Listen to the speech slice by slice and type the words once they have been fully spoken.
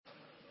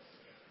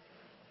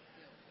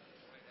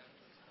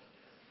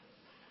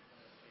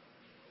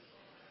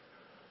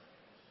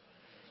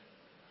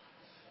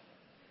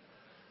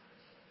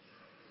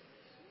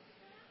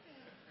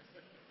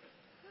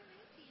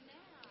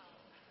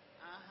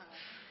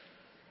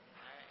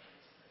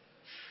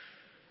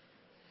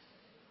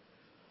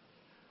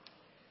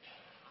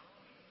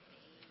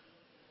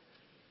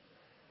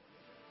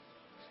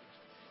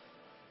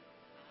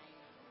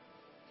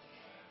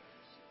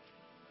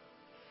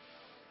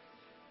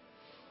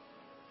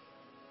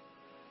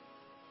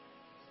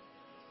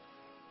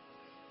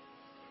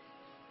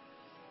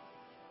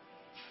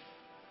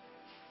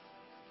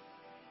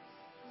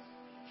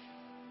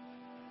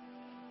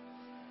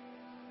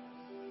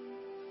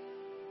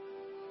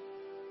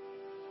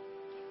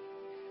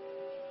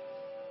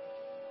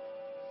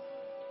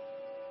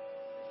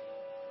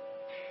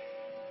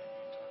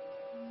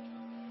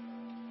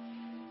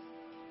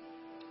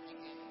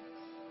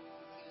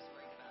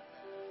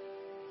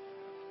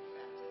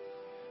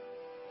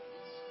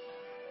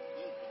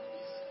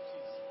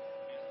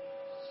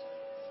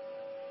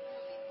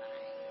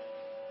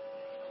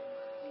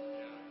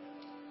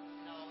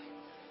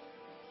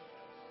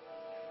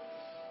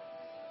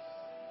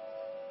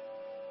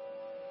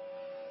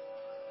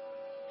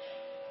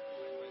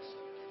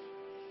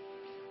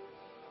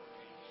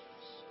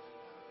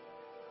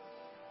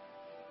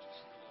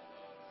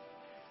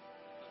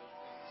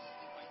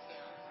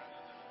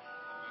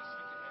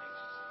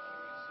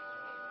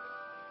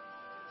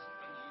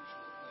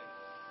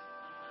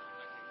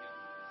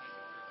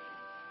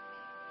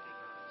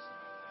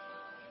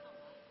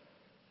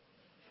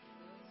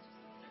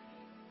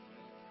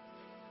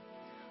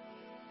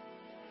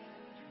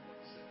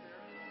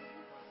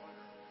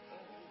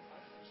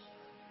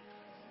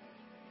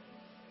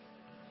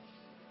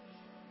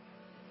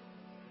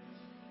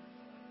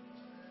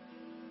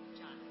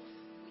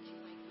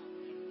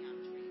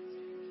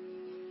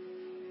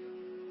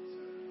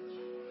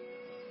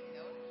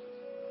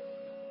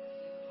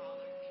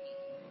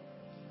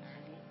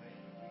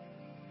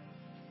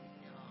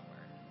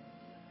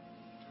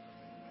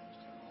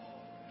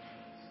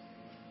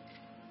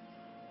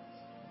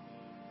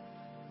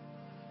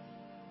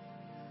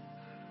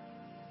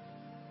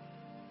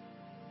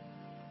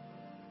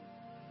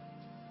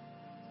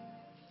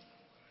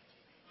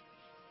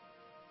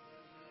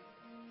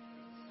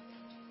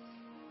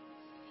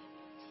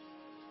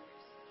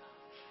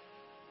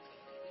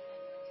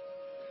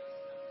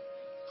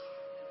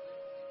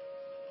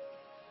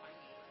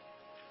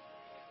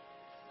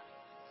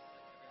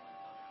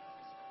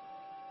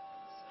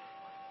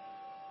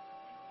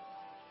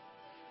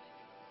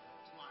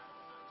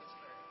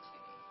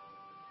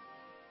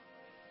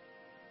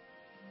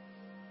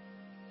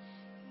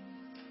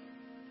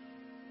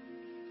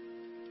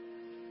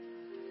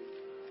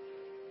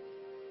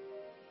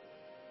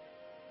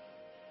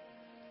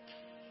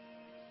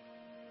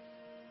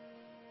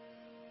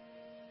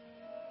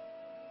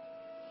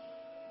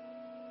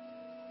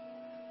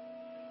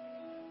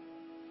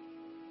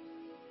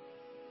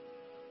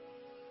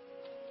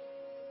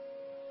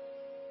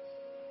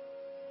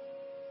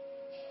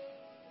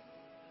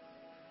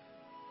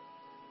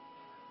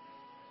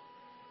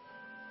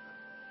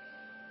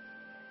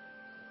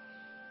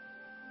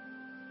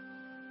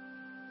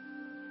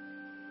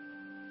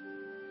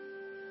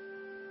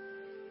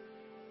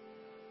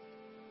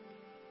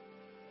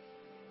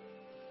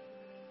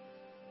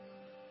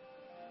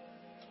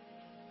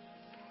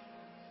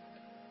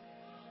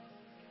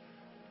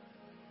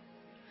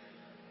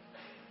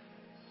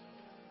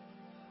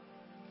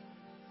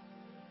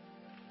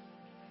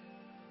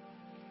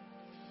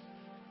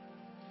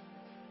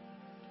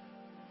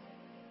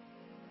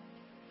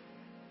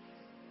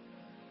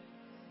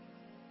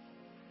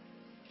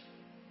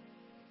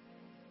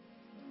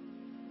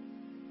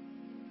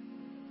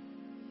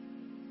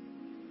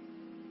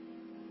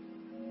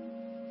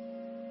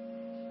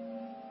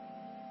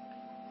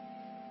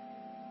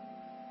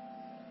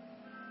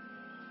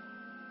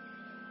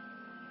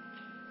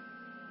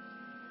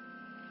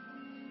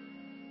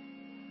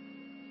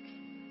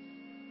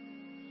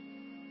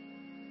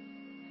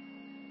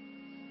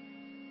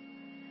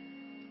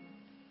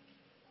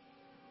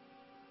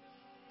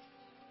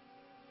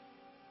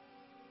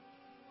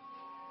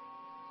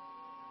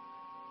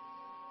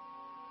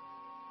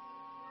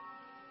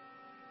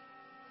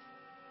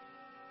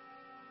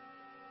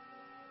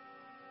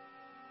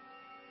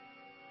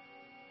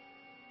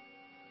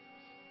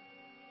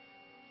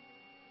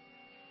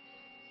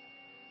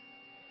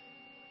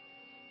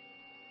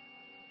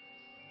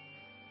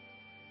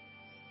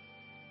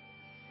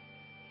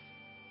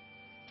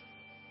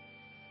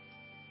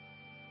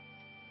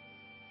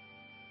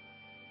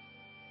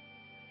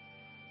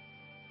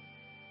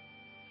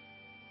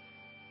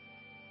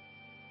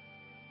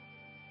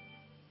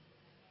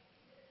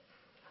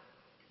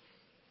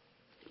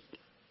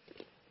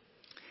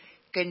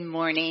Good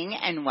morning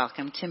and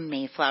welcome to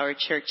Mayflower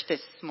Church this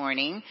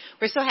morning.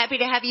 We're so happy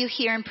to have you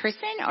here in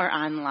person or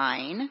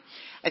online.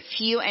 A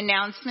few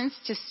announcements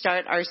to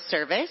start our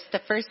service.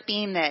 The first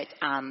being that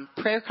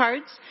prayer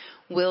cards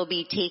will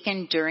be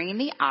taken during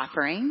the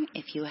offering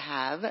if you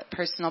have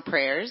personal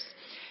prayers.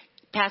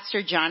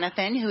 Pastor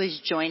Jonathan, who is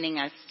joining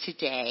us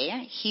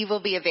today, he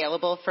will be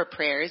available for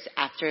prayers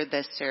after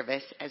the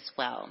service as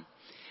well.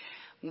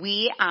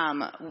 We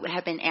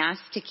have been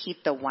asked to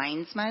keep the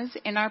Weinsmas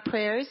in our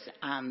prayers.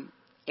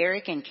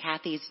 Eric and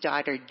Kathy's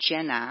daughter,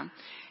 Jenna,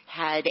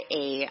 had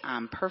a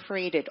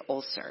perforated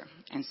ulcer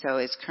and so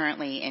is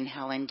currently in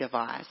Helen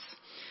DeVos.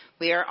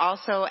 We are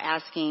also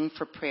asking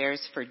for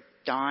prayers for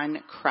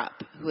Dawn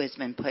Krupp, who has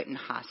been put in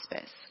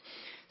hospice.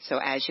 So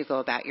as you go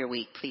about your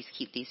week, please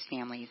keep these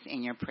families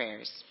in your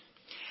prayers.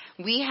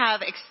 We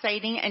have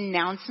exciting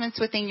announcements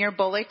within your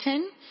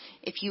bulletin.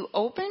 If you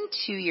open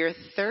to your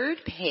third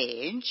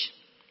page,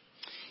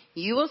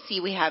 you will see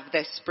we have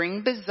the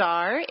Spring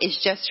Bazaar is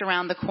just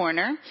around the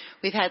corner.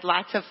 We've had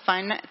lots of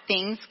fun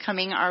things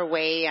coming our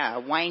way.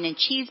 A wine and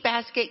cheese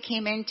basket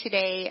came in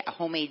today, a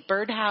homemade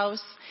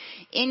birdhouse.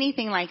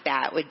 Anything like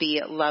that would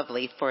be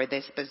lovely for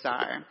this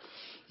bazaar.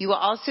 You will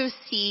also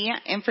see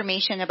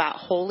information about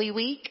Holy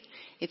Week.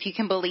 If you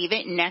can believe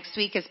it, next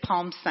week is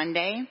Palm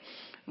Sunday,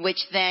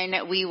 which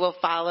then we will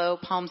follow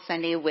Palm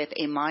Sunday with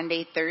a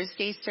Maundy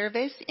Thursday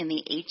service in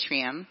the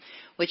atrium,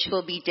 which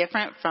will be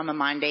different from a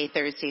Maundy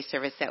Thursday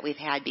service that we've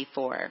had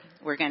before.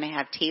 We're going to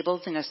have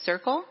tables in a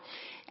circle,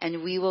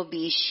 and we will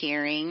be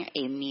sharing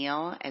a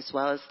meal as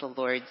well as the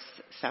Lord's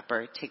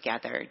Supper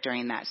together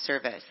during that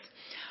service.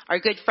 Our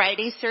Good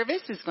Friday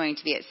service is going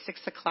to be at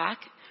 6 o'clock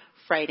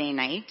Friday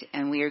night,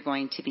 and we are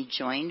going to be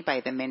joined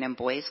by the Men and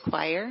Boys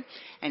Choir,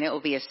 and it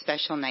will be a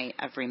special night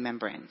of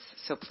remembrance.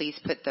 So please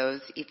put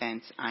those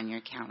events on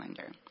your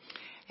calendar.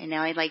 And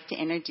now I'd like to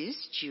introduce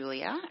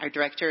Julia, our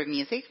Director of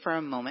Music, for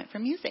a moment for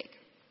music.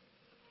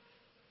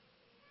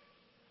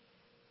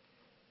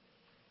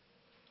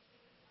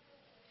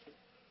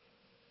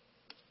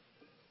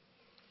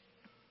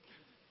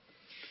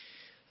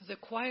 The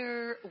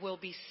choir will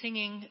be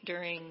singing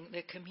during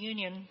the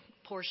communion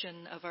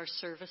portion of our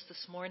service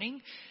this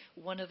morning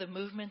one of the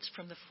movements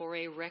from the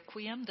Foray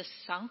Requiem, the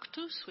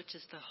Sanctus, which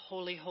is the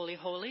Holy, Holy,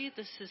 Holy.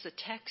 This is a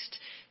text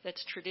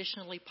that's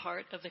traditionally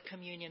part of the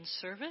communion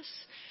service.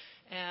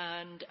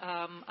 And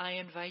I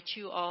invite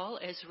you all,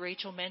 as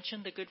Rachel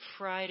mentioned, the Good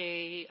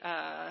Friday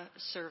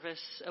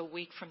service a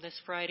week from this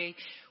Friday,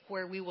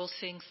 where we will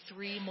sing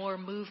 3 more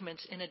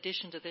movements in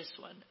addition to this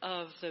one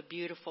of the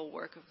beautiful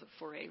work of the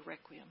Foray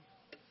Requiem.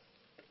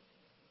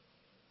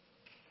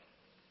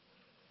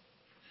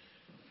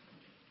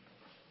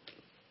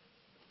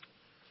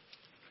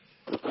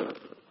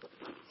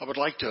 I would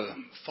like to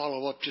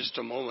follow up just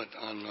a moment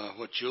on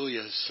what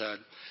Julia said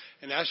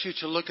and ask you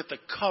to look at the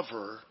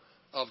cover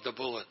of the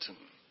bulletin.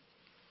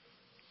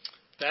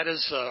 That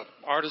is an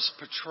artist's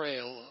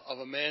portrayal of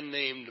a man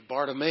named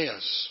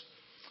Bartimaeus,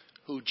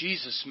 who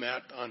Jesus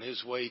met on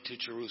his way to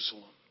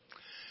Jerusalem.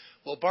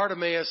 Well,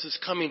 Bartimaeus is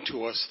coming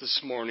to us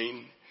this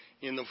morning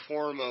in the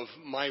form of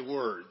my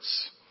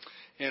words.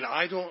 And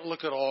I don't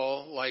look at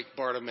all like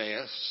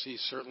Bartimaeus. He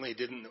certainly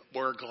didn't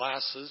wear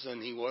glasses,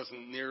 and he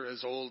wasn't near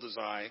as old as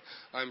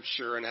I'm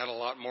sure, and had a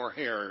lot more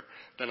hair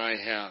than I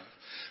have.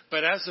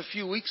 But as a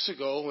few weeks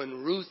ago,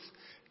 when Ruth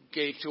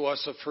gave to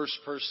us a first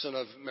person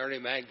of Mary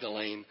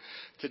Magdalene,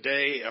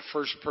 today a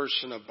first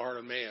person of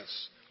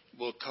Bartimaeus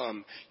will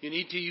come. You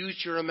need to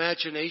use your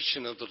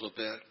imagination a little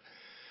bit,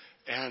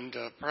 and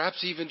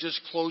perhaps even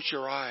just close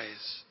your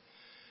eyes,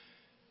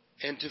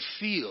 and to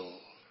feel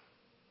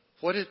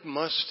what it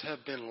must have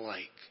been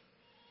like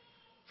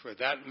for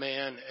that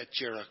man at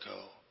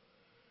Jericho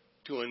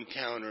to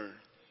encounter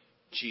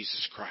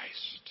Jesus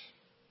Christ.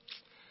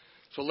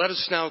 So let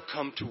us now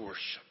come to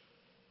worship.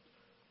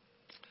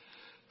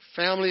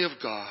 Family of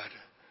God,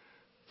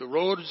 the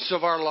roads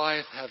of our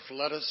life have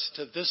led us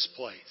to this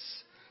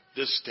place,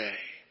 this day.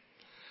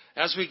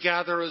 As we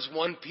gather as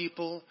one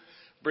people,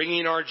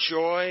 bringing our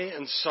joy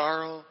and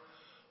sorrow,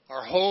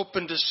 our hope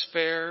and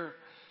despair,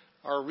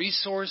 our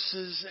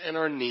resources and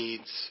our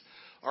needs,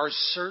 our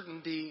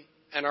certainty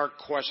and our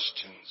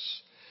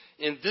questions.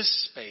 In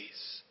this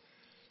space,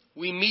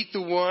 we meet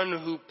the one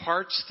who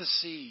parts the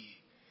sea,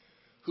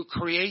 who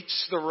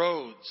creates the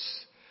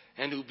roads,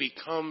 and who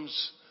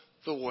becomes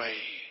the way.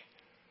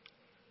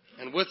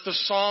 And with the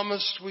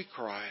psalmist we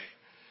cry,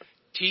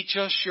 teach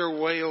us your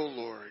way, O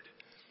Lord,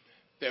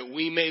 that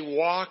we may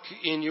walk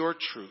in your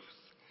truth.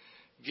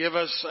 Give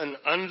us an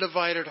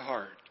undivided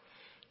heart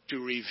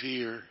to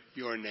revere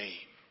your name.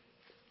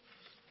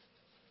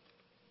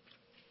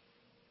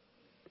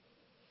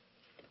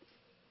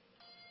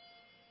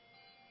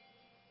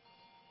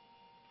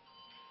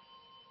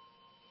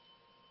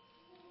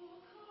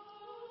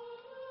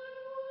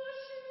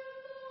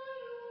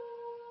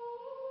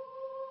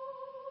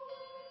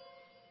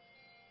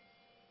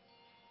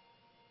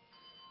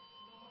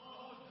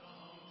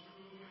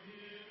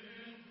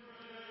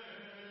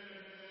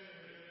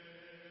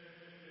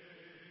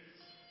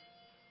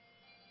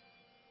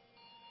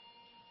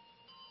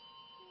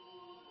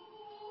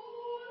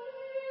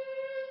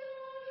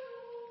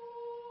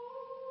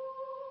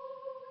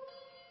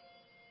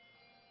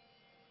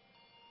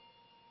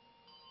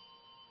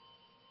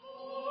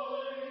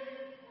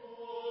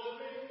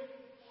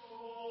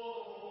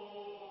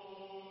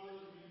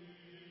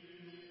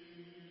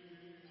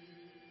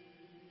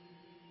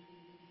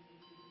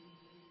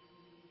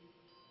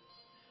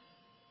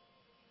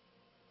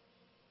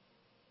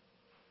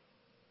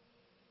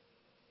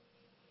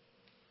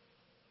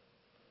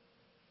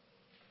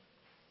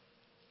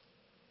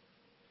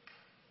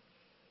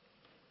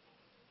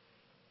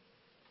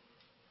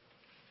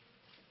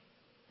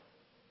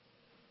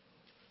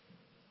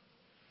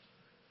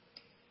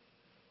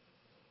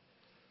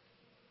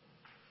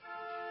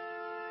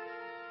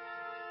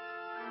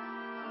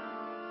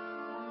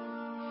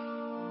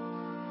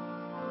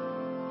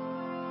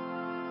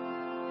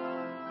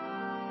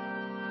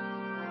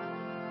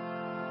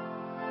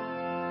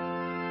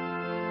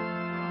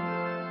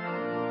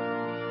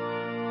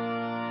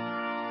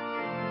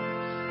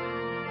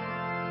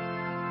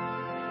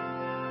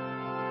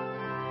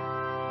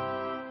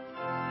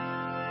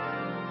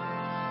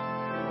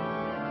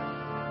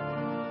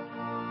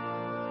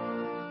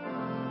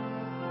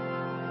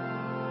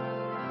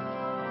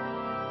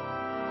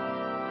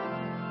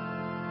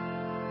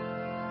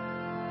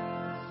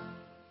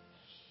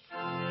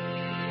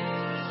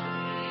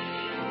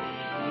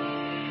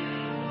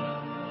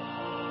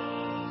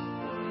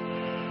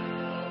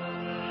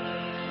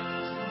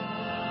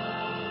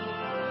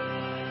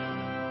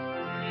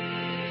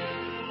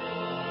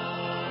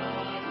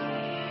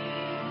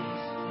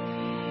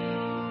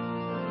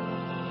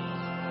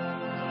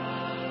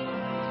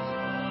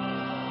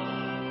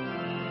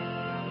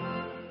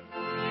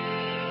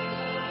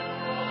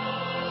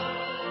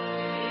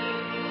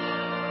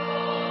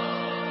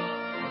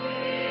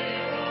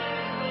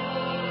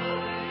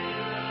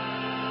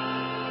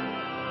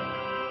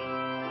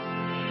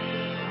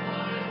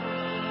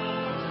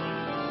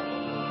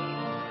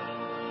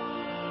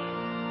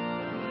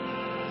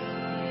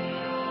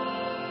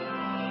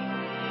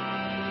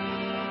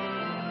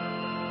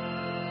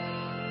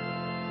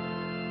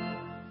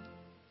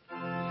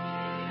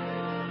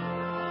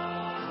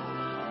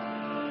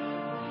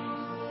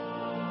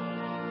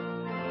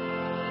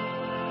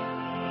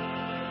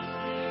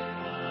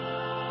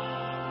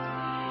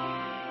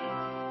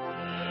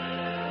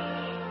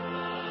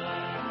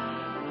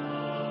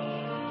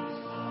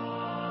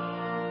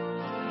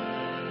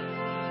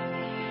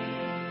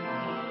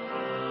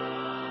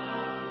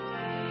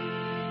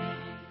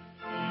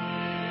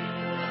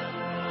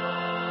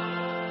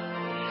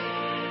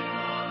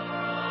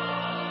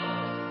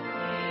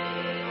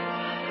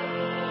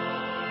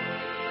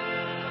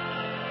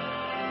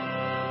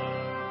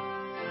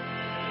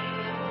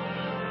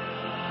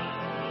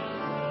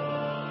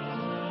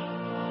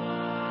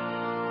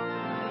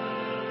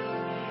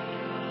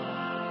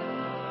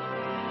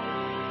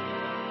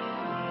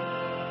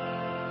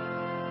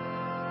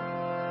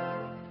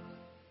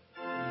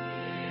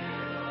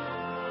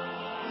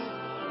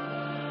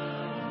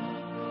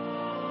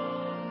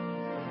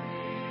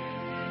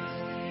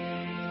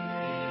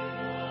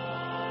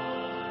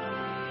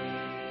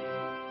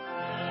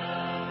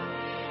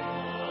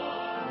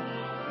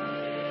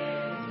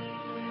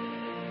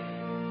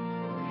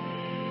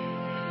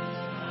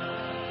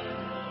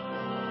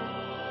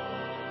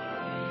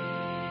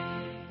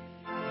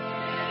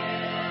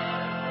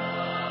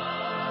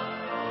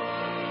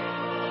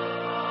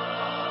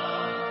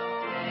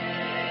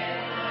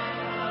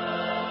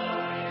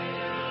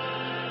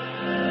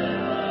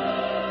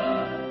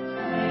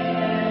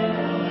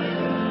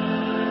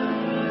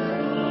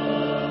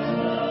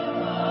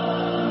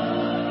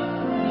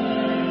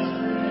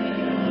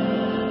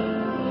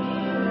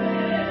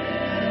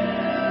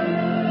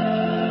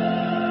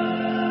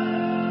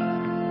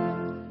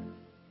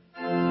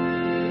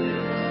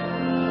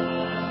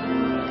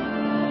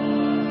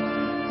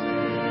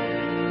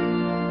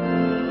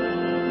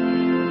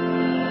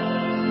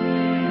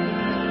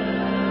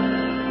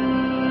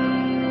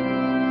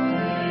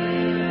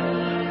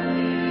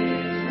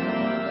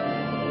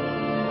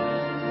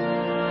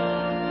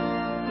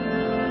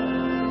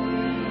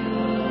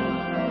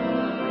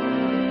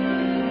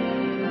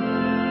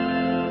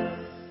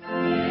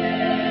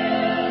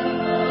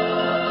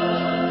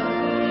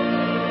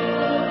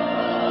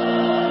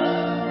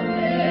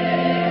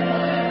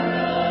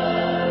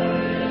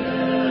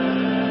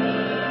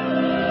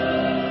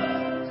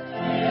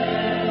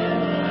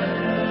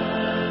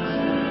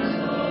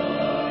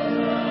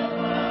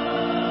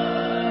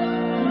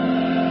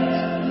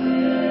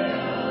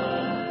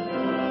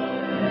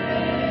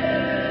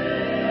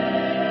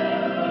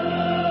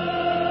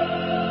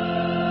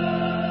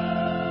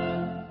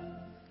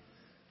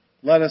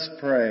 Let us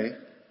pray.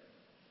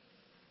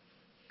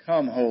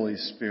 Come, Holy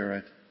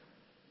Spirit.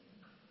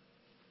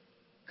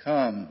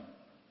 Come,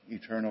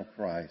 eternal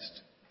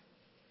Christ.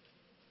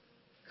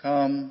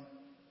 Come,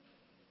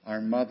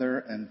 our Mother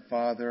and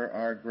Father,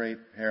 our great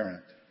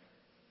parent.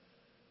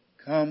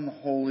 Come,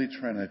 Holy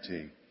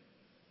Trinity.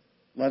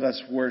 Let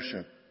us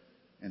worship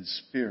in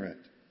spirit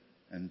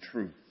and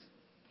truth.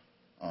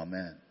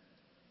 Amen.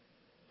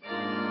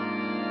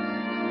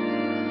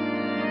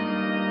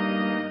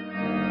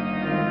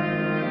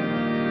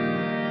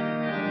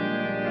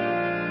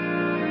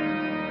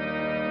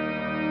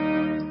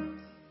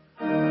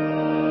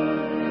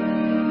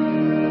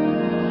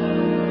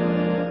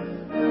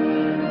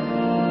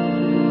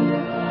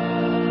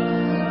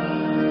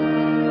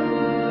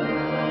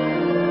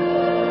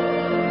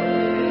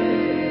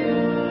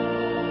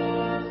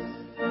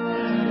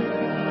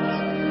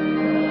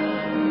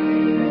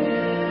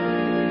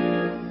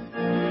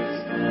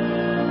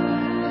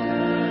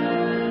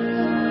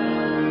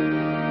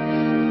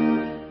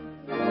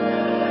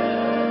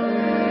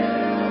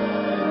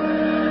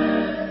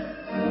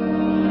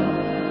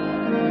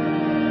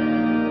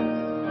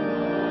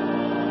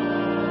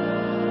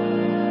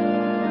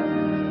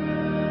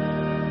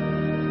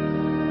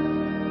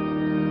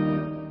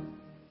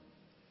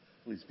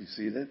 Please be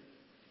seated.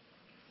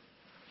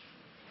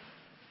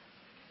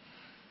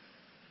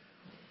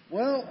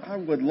 Well, I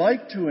would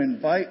like to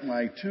invite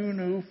my two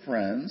new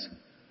friends,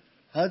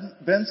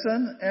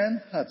 Benson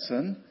and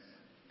Hudson,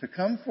 to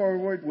come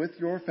forward with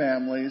your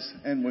families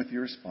and with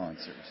your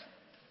sponsors.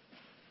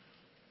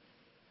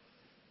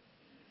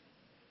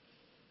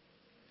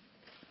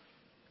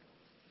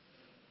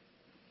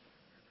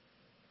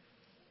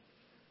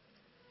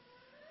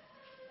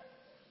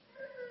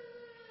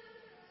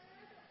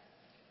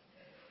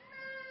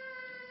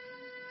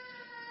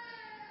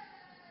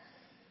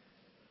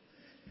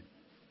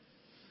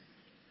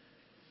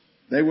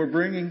 They were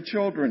bringing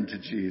children to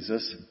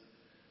Jesus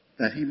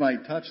that he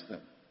might touch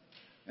them,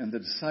 and the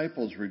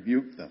disciples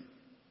rebuked them.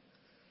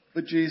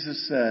 But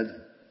Jesus said,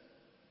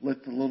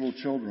 "Let the little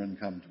children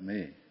come to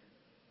me.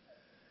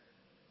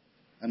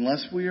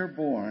 Unless we are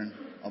born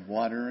of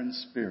water and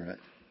spirit,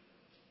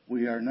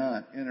 we are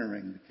not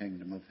entering the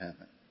kingdom of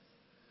heaven."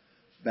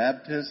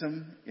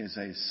 Baptism is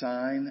a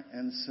sign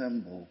and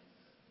symbol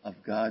of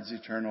God's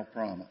eternal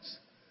promise.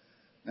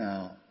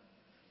 Now,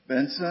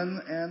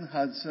 Benson and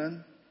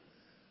Hudson,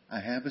 I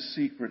have a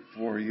secret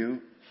for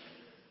you.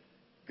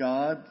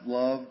 God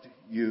loved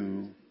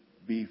you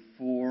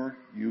before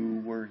you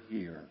were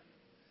here,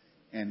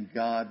 and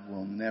God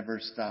will never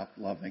stop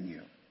loving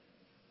you.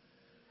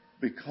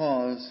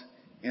 Because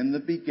in the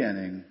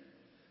beginning,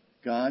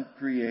 God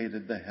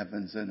created the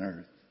heavens and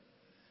earth,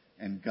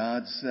 and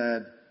God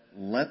said,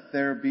 "Let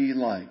there be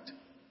light,"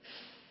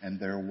 and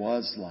there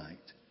was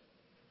light.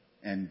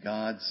 And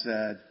God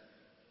said,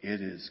 "It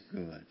is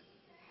good."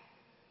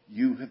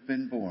 You have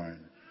been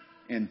born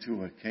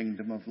into a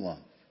kingdom of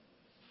love.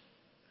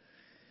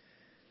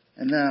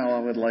 And now I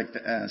would like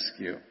to ask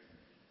you,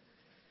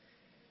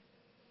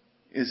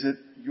 is it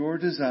your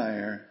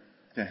desire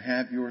to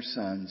have your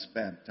sons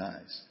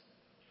baptized?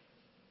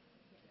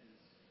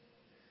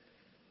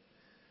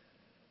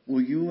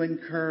 Will you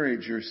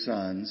encourage your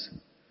sons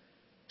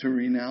to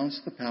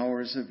renounce the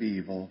powers of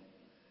evil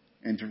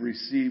and to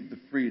receive the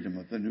freedom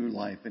of the new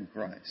life in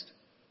Christ?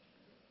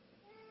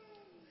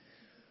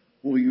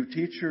 Will you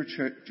teach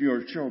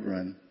your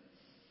children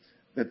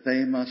that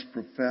they must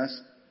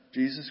profess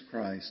Jesus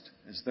Christ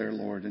as their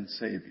Lord and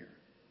Savior?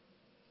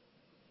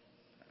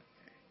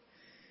 Okay.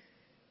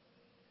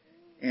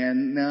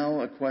 And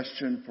now a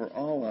question for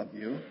all of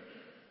you.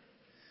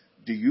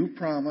 Do you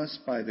promise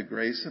by the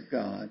grace of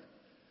God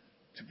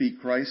to be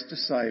Christ's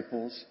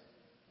disciples,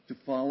 to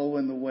follow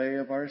in the way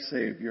of our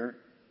Savior,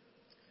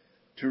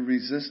 to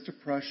resist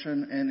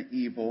oppression and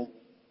evil,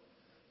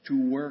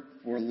 to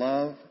work for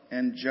love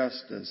and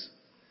justice,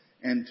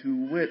 and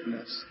to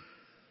witness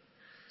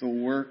the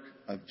work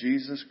of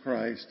Jesus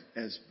Christ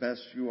as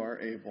best you are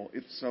able?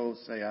 If so,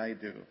 say, "I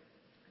do."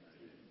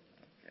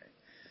 Okay.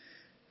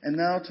 And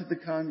now to the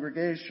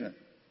congregation.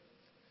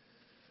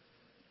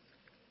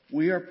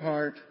 We are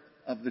part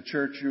of the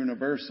Church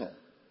Universal.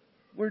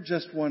 We're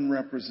just one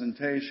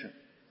representation.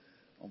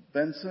 Well,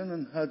 Benson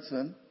and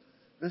Hudson,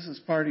 this is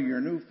part of your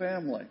new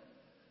family.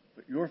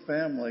 But your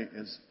family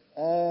is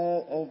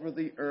all over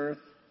the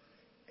earth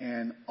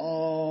and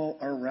all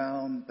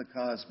around the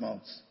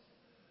cosmos.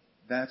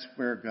 That's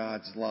where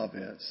God's love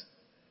is.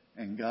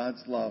 And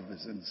God's love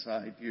is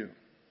inside you.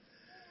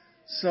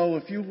 So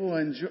if you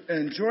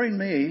will join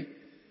me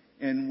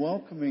in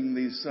welcoming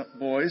these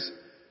boys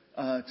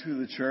to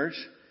the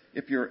church,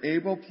 if you're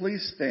able,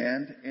 please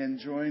stand and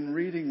join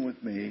reading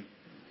with me.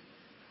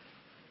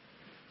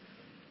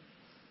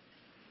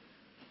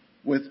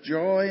 With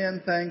joy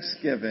and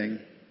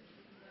thanksgiving,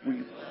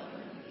 we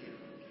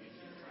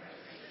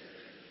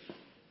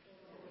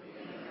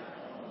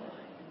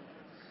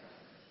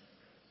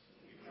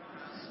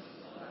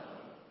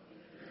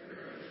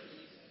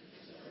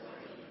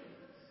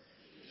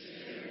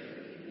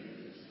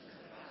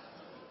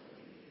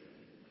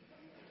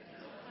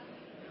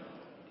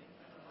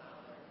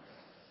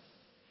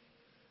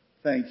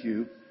Thank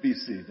you. Be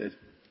seated.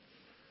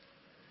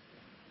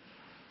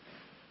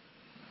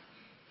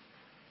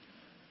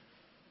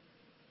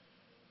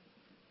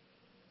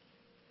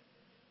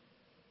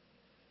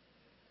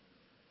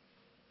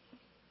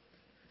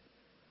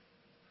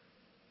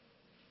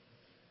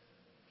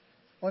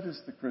 What is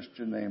the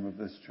Christian name of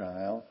this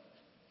child?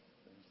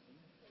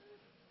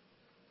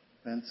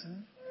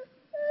 Benson?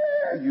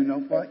 You know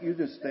what? You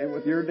just stay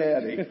with your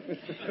daddy.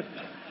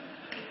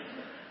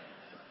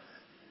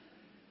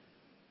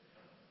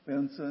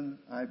 Benson,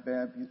 I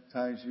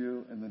baptize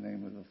you in the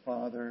name of the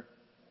Father,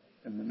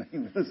 in the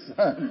name of the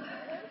Son,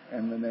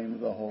 and the name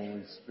of the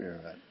Holy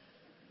Spirit.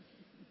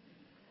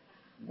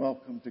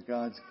 Welcome to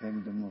God's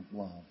kingdom of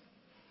love.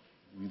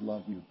 We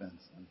love you,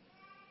 Benson.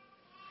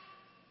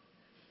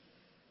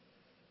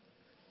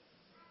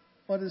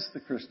 What is the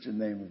Christian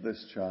name of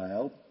this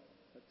child?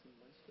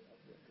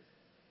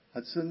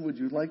 Hudson, would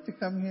you like to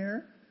come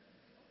here?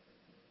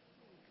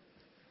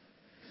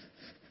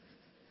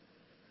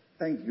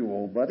 Thank you,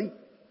 old buddy.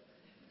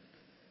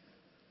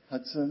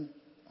 Hudson,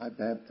 I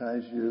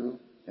baptize you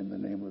in the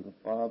name of the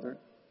Father,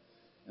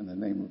 in the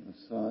name of the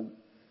Son,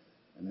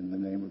 and in the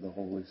name of the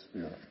Holy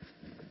Spirit.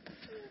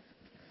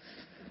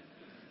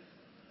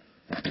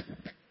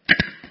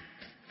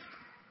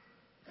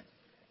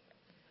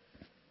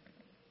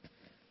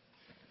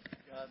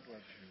 God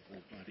bless you,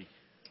 old buddy.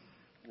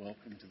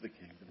 Welcome to the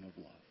kingdom of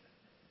love.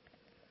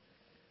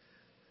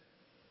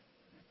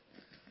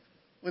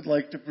 Would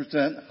like to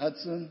present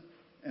Hudson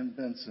and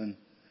Benson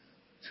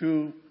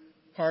to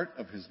part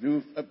of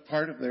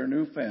their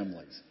new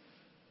families.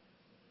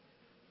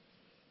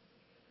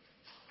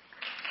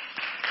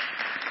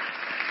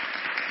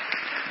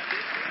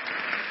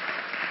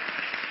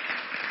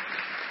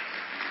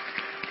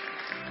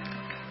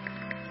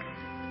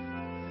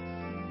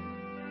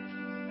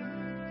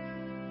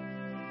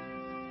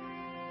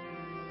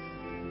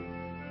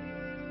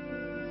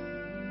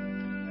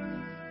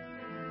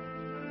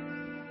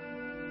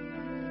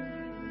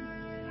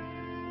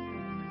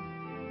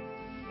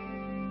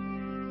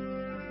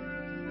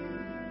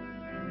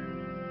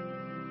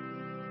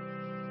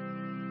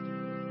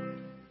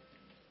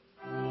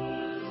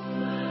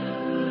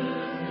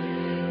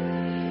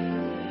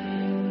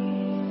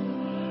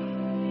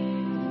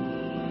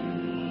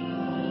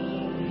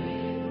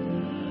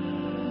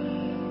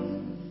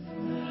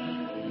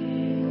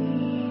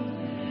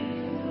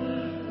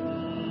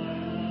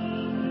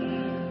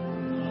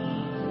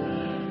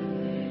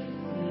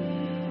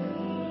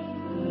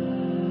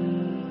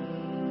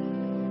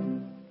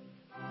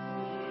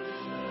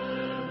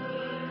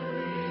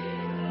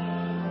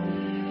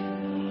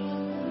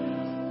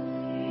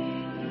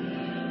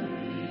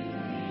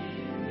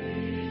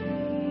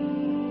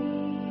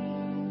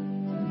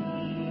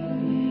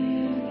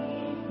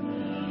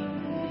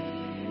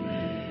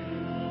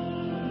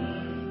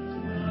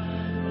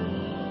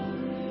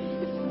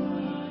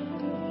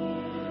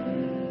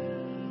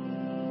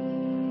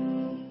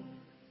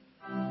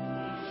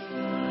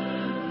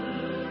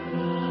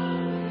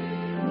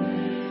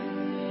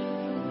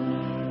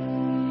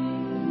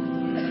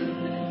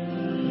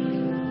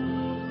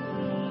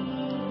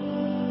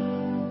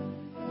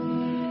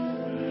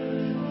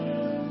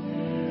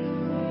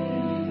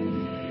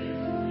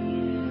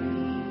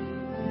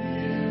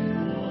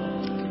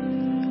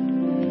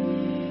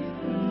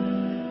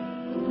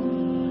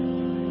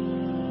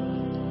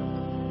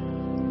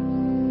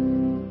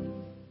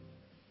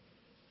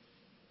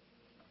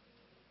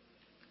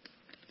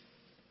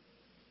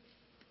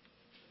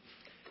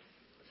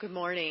 Good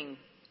morning.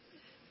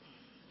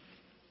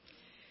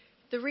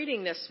 The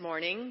reading this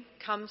morning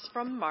comes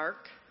from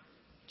Mark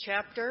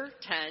chapter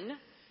 10,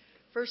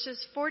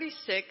 verses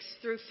 46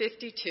 through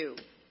 52,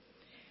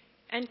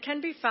 and can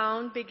be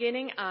found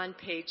beginning on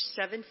page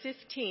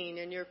 715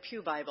 in your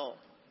pew Bible.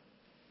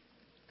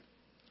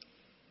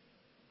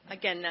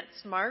 Again,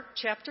 that's Mark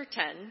chapter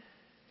 10,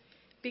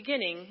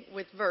 beginning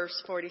with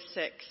verse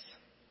 46.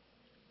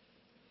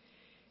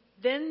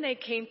 Then they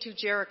came to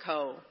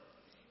Jericho.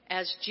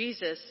 As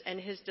Jesus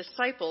and his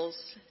disciples,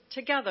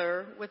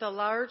 together with a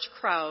large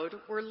crowd,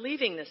 were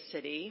leaving the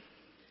city,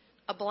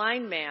 a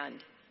blind man,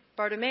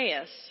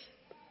 Bartimaeus,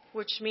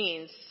 which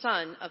means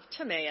son of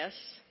Timaeus,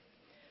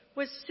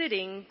 was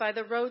sitting by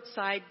the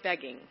roadside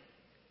begging.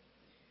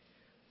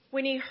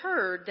 When he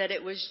heard that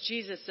it was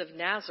Jesus of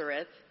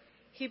Nazareth,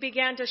 he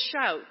began to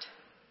shout,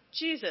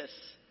 "Jesus,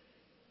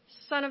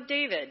 Son of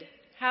David,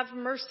 have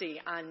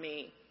mercy on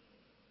me."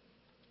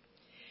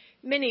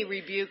 Many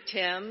rebuked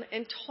him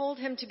and told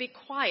him to be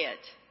quiet,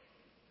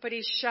 but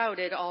he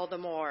shouted all the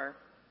more,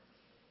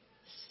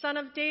 "Son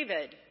of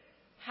David,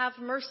 have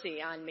mercy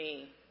on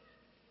me."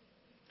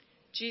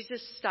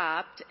 Jesus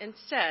stopped and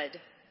said,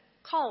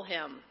 "Call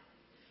him."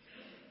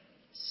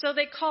 So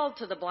they called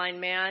to the blind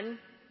man,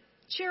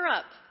 "Cheer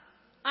up,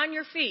 on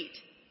your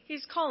feet,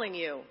 he's calling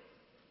you."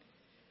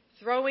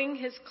 Throwing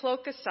his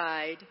cloak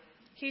aside,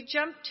 he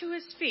jumped to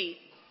his feet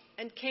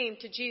and came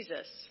to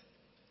Jesus.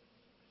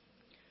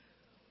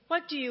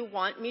 "What do you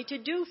want me to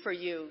do for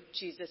you?"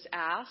 Jesus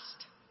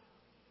asked.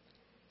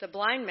 The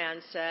blind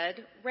man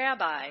said,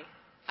 "Rabbi,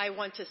 I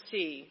want to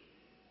see."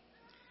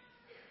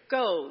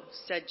 "Go,"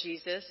 said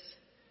Jesus.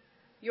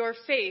 "Your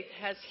faith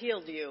has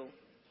healed you."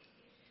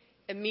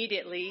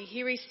 Immediately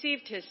he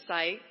received his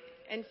sight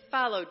and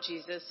followed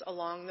Jesus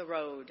along the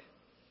road.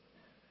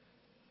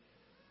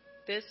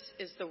 This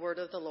is the word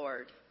of the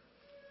Lord.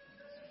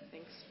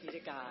 Thanks be to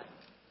God.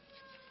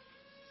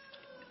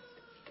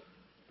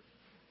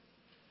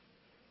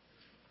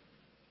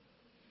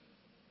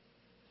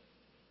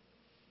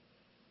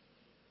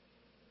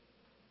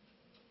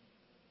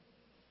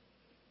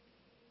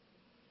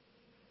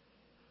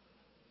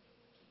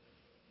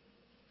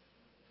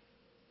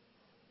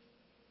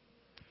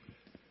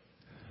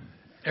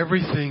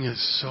 Everything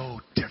is so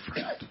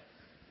different.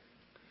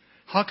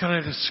 How can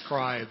I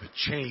describe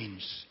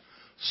change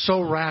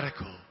so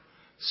radical,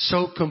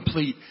 so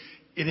complete?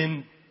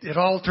 It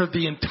altered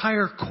the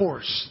entire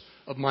course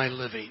of my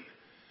living,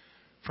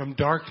 from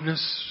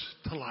darkness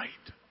to light,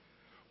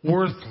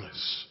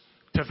 worthless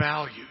to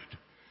valued,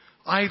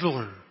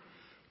 idler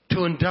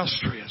to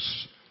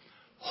industrious,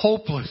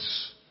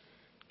 hopeless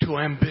to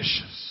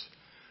ambitious,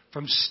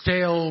 from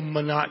stale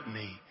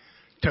monotony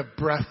to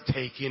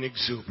breathtaking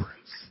exuberance.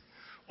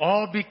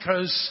 All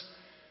because,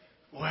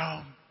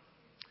 well,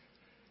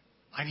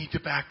 I need to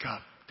back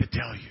up to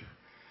tell you.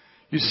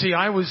 You see,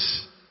 I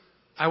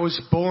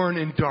was born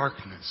in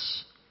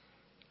darkness,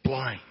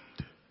 blind,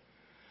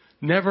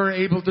 never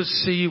able to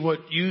see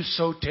what you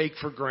so take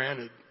for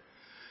granted,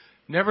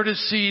 never to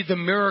see the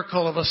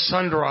miracle of a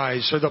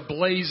sunrise or the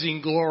blazing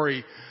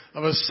glory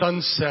of a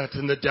sunset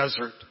in the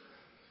desert,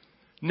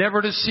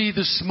 never to see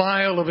the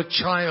smile of a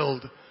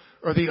child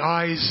or the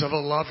eyes of a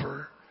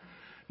lover,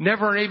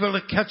 never able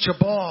to catch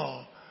a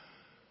ball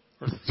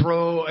or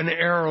throw an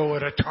arrow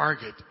at a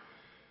target,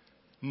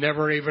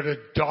 never able to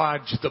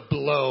dodge the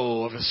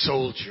blow of a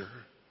soldier.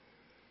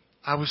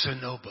 I was a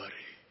nobody,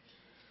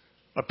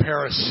 a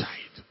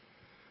parasite,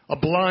 a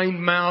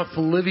blind mouth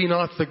living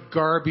off the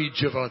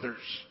garbage of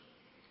others.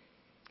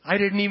 I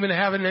didn't even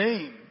have a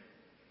name.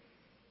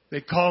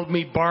 They called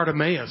me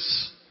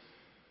Bartimaeus,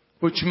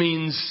 which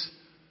means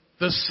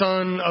the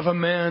son of a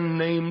man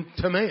named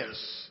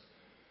Timaeus.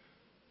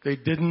 They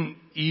didn't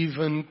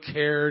even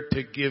care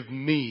to give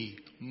me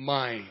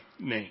my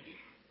name.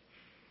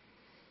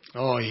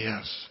 Oh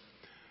yes,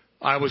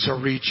 I was a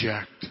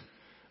reject,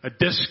 a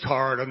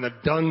discard on the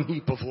dung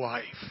heap of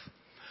life.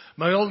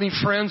 My only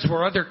friends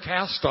were other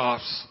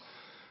cast-offs,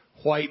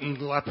 whitened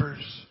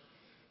lepers,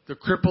 the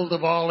crippled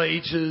of all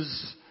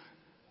ages,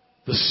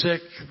 the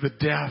sick, the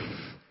deaf.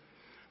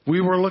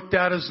 We were looked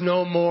at as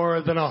no more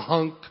than a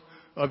hunk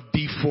of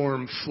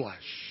deformed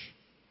flesh.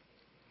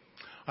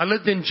 I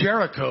lived in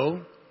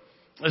Jericho,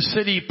 a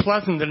city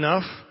pleasant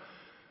enough,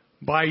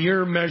 by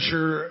your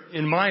measure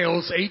in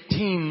miles,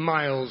 18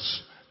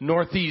 miles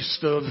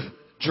northeast of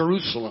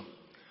Jerusalem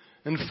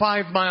and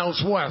 5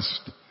 miles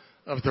west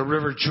of the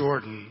River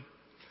Jordan.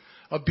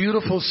 A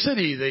beautiful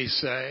city, they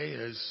say,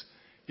 as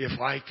if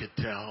I could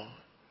tell.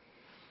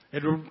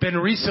 It had been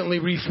recently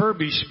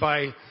refurbished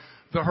by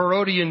the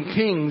Herodian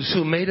kings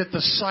who made it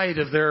the site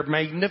of their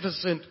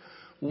magnificent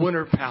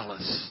winter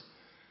palace.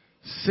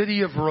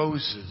 City of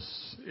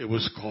Roses, it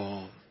was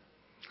called.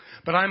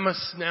 But I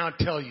must now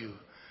tell you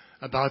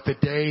about the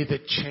day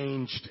that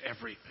changed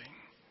everything.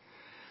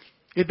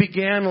 It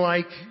began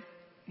like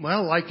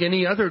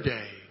any other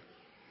day.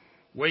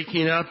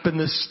 Waking up in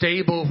the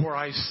stable where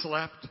I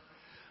slept,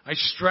 I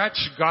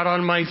stretched, got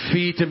on my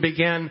feet, and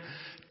began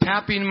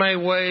tapping my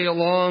way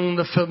along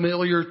the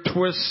familiar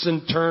twists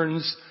and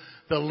turns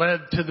that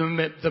led to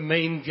the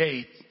main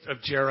gate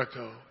of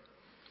Jericho.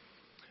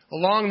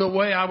 Along the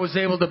way, I was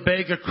able to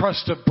beg a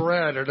crust of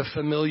bread at a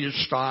familiar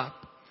stop.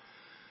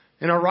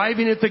 And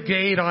arriving at the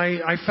gate,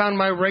 I found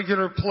my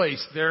regular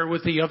place there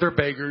with the other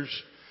beggars.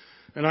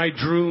 And I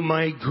drew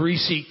my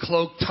greasy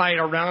cloak tight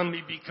around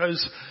me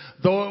because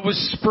though it was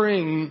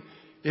spring,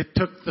 it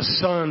took the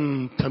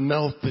sun to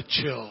melt the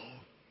chill.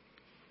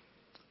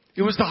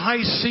 It was the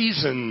high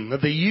season of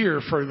the year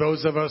for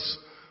those of us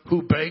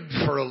who begged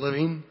for a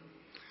living.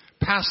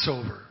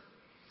 Passover,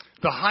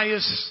 the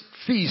highest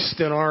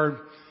feast in our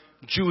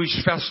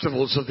Jewish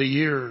festivals of the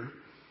year.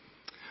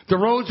 The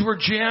roads were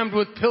jammed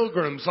with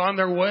pilgrims on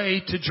their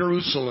way to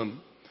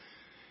Jerusalem.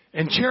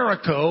 And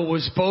Jericho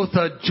was both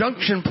a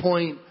junction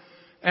point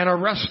and a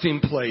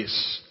resting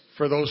place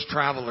for those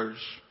travelers.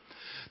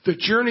 The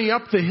journey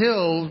up the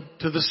hill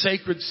to the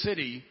sacred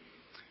city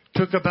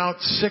took about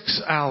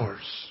 6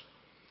 hours.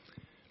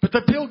 But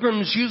the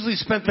pilgrims usually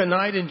spent the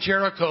night in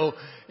Jericho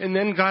and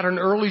then got an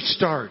early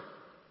start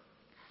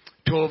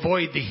to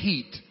avoid the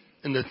heat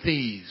and the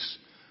thieves.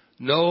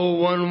 No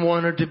one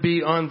wanted to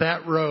be on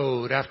that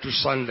road after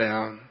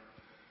sundown.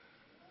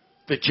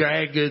 The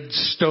jagged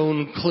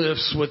stone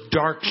cliffs with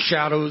dark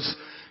shadows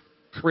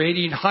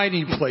creating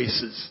hiding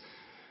places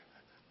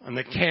on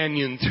the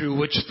canyon through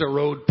which the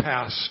road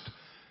passed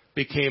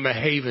became a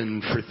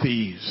haven for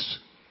thieves.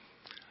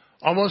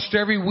 Almost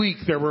every week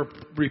there were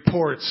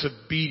reports of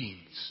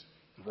beatings,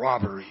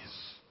 robberies.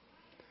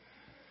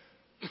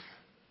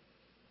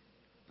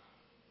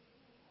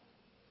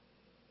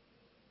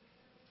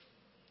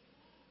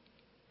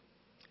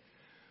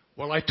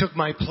 Well, I took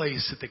my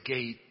place at the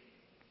gate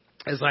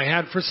as I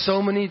had for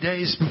so many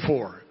days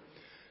before,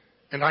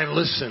 and I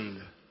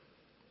listened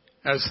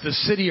as the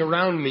city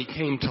around me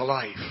came to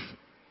life.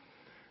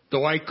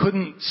 Though I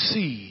couldn't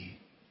see,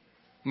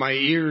 my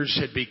ears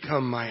had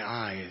become my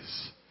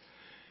eyes.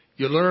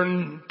 You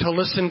learn to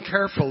listen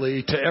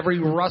carefully to every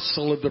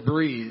rustle of the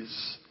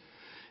breeze.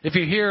 If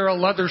you hear a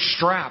leather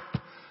strap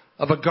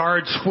of a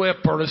guard's whip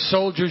or a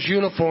soldier's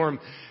uniform,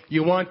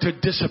 you want to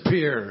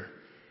disappear.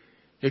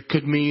 It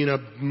could mean a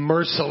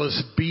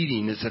merciless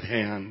beating is at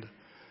hand.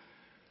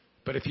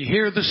 But if you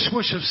hear the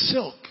swish of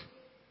silk,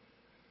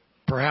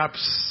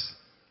 perhaps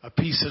a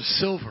piece of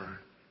silver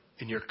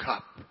in your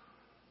cup.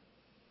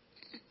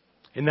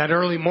 In that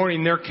early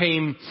morning, there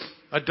came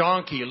a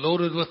donkey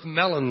loaded with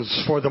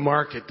melons for the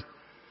market.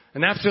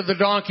 And after the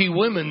donkey,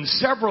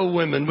 several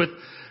women with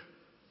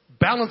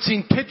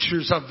balancing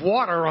pitchers of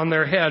water on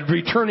their head,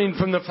 returning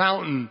from the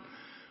fountain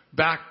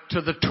back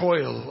to the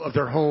toil of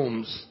their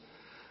homes.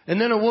 And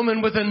then a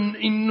woman with an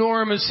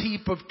enormous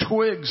heap of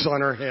twigs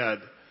on her head.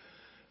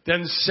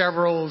 Then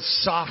several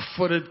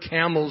soft-footed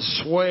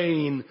camels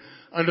swaying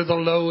under the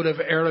load of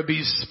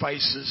Arabi's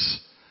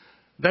spices.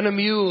 Then a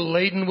mule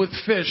laden with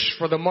fish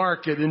for the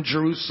market in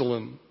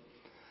Jerusalem.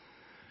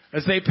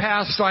 As they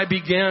passed, I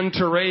began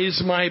to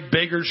raise my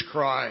beggar's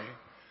cry.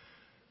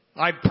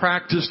 I'd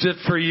practiced it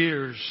for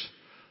years.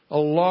 A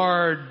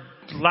loud,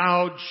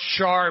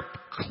 sharp,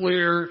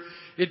 clear.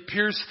 It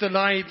pierced the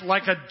night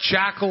like a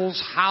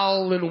jackal's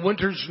howl in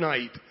winter's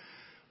night.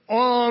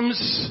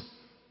 Alms,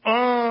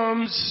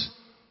 alms,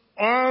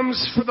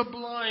 alms for the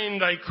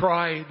blind, I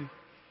cried.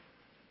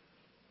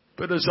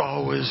 But as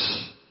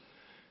always,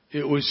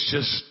 it was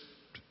just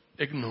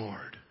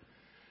ignored.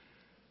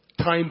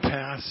 Time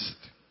passed.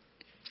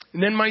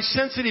 And then my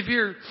sensitive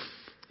ear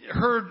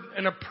heard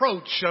an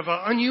approach of an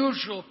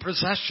unusual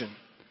procession.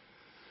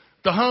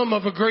 The hum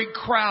of a great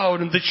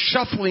crowd and the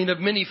shuffling of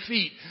many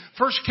feet.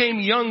 First came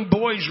young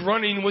boys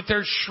running with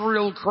their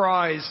shrill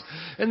cries.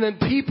 And then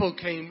people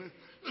came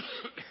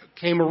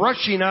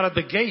rushing out of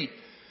the gate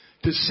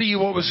to see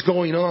what was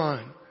going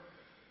on.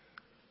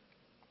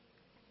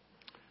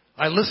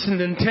 I listened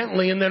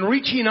intently, and then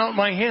reaching out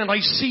my hand, I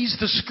seized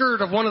the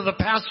skirt of one of the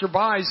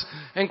passerbys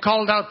and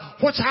called out,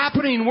 "What's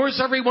happening? Where's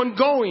everyone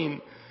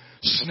going?"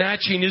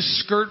 Snatching his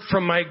skirt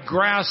from my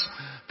grasp,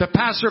 the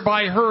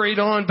passerby hurried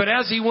on, but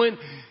as he went,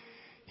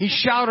 he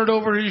shouted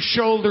over his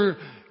shoulder,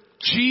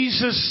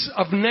 "Jesus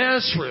of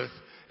Nazareth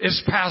is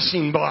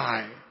passing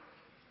by."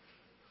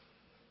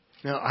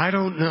 Now, I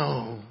don't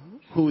know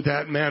who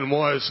that man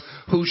was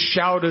who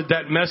shouted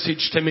that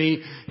message to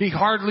me. He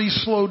hardly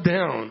slowed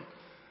down.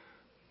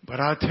 But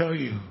I'll tell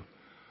you,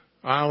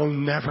 I'll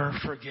never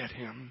forget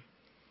him.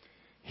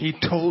 He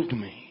told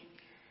me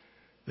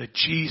that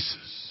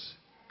Jesus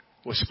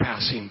was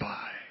passing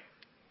by.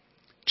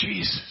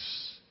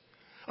 Jesus.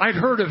 I'd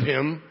heard of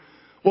him.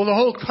 Well, the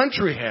whole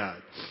country had.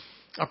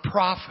 A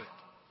prophet.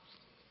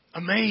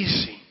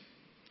 Amazing.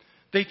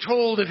 They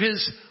told of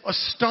his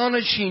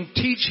astonishing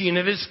teaching,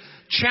 of his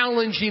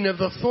challenging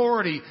of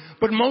authority,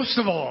 but most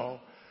of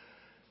all,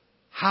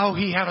 how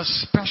he had a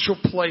special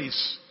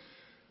place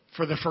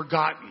for the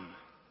forgotten,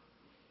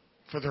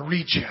 for the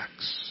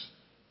rejects,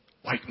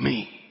 like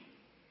me.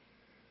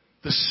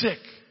 The sick,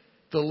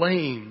 the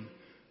lame,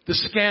 the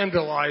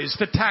scandalized,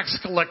 the tax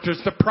collectors,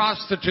 the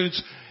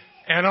prostitutes,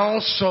 and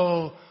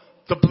also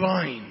the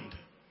blind.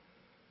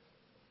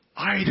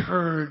 I'd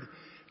heard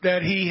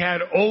that he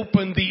had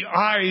opened the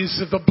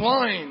eyes of the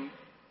blind.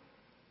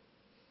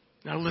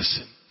 Now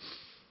listen,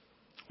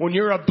 when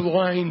you're a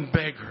blind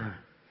beggar,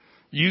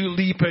 you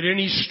leap at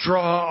any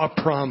straw of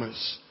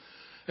promise.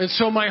 And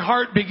so my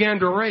heart began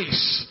to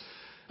race.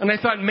 And I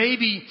thought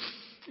maybe,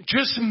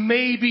 just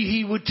maybe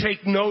he would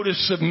take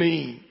notice of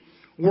me,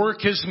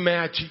 work his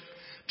magic,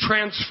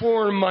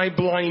 transform my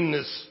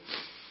blindness.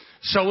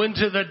 So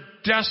into the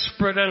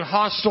desperate and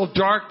hostile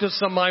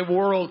darkness of my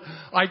world,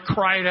 I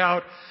cried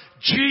out,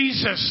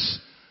 "Jesus,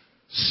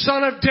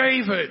 Son of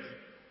David,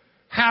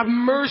 have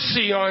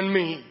mercy on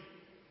me."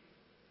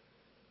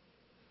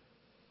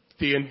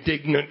 The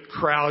indignant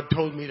crowd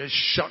told me to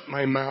shut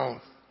my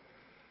mouth.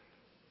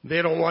 They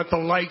don't want the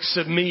likes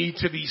of me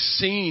to be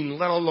seen,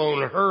 let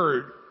alone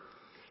heard.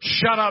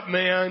 Shut up,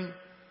 man.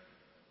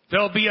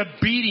 There'll be a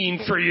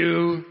beating for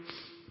you.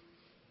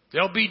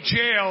 There'll be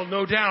jail,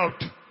 no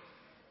doubt.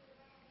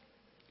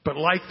 But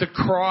like the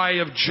cry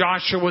of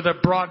Joshua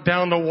that brought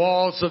down the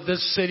walls of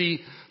this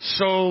city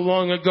so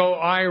long ago,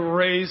 I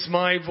raised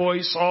my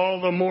voice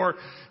all the more.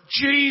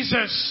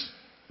 "Jesus,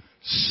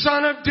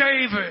 Son of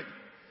David,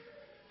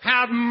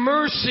 have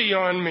mercy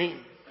on me."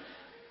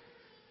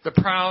 The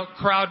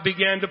crowd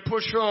began to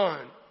push on,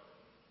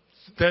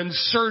 then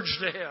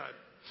surged ahead,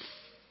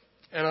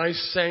 and I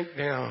sank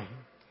down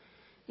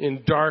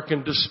in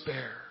darkened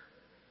despair.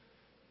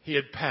 He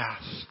had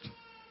passed.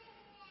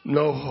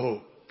 No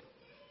hope.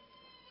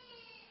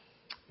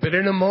 But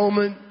in a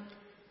moment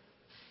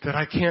that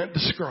I can't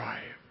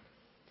describe,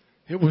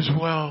 it was,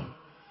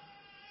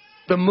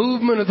 the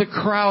movement of the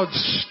crowd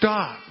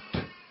stopped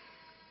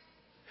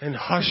and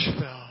hush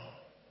fell.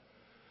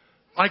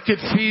 I could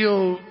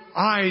feel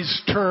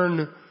eyes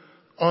turn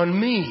on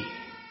me.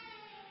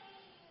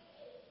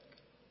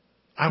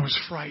 I was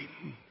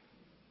frightened.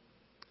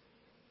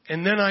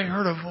 And then I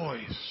heard a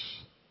voice.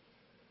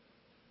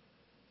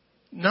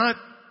 Not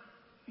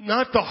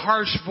the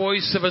harsh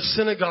voice of a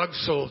synagogue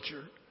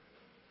soldier,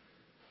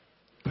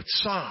 but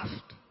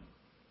soft,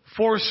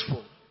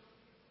 forceful,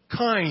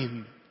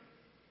 kind,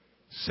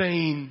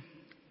 saying,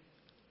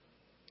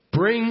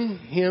 "Bring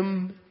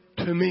him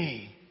to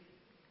me."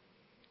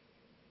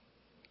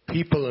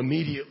 People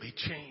immediately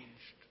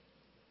changed.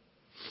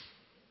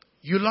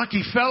 "You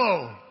lucky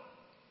fellow,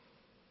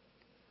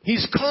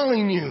 he's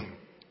calling you."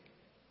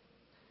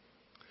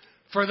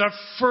 For the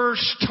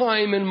first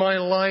time in my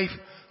life,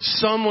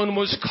 someone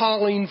was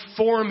calling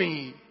for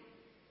me.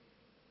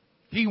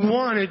 He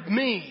wanted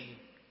me.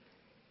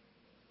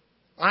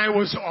 I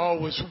was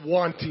always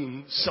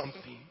wanting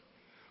something,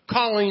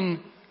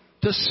 calling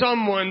to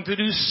someone to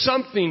do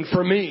something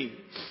for me.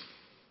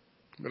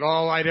 But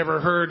all I'd ever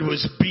heard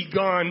was, "Be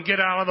gone,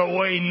 get out of the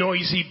way,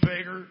 noisy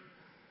beggar."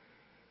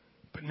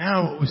 But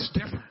now it was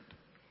different.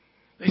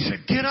 They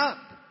said, "Get up.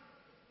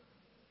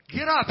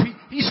 Get up.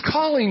 He's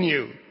calling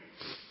you."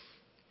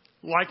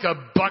 Like a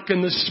buck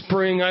in the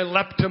spring, I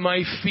leapt to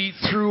my feet,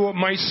 threw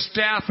my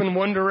staff in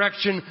one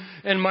direction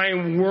and my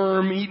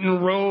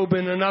worm-eaten robe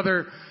in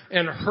another,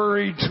 and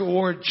hurried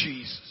toward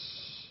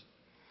Jesus.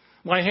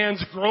 My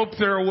hands groped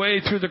their way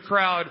through the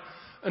crowd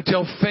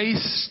until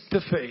face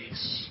to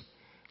face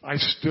I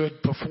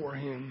stood before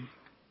him.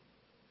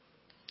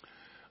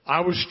 I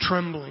was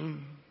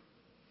trembling,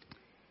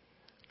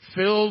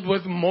 filled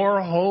with more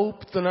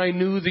hope than I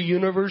knew the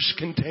universe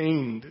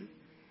contained.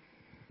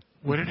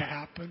 Would it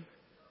happen?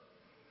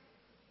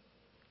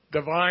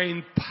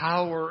 Divine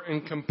power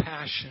and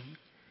compassion,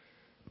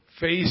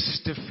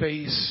 face to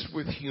face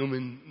with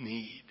human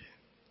need.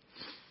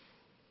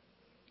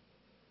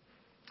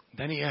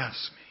 Then he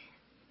asked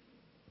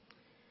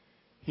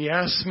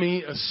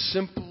me a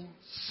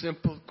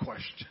simple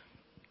question.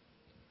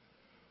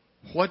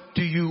 What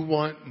do you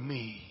want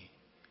me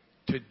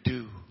to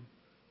do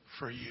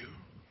for you?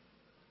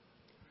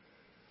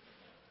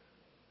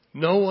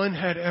 No one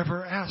had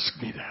ever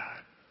asked me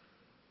that.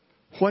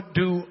 What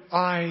do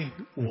I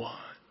want?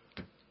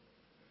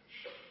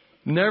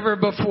 Never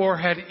before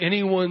had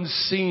anyone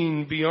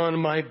seen beyond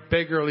my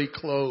beggarly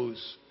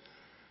clothes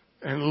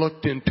and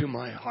looked into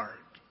my heart.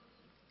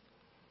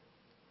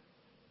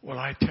 Well,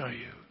 I tell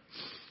you,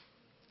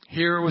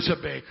 here was a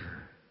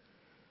beggar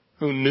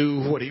who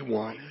knew what he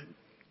wanted.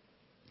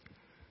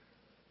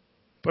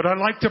 But I'd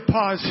like to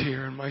pause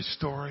here in my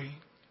story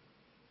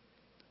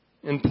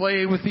and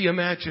play with the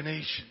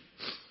imagination.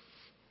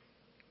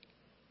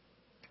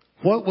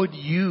 What would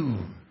you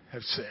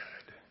have said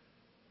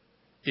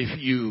if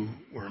you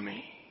were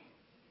me?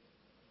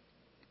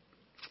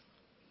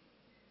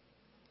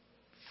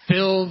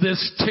 Fill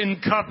this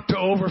tin cup to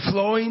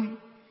overflowing?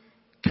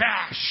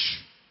 Cash.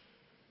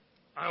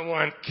 I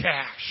want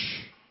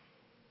cash.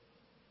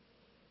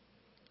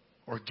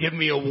 Or give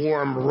me a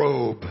warm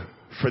robe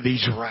for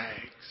these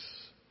rags.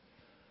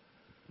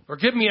 Or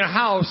give me a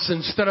house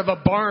instead of a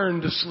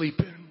barn to sleep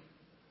in.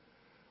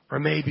 Or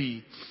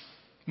maybe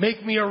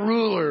make me a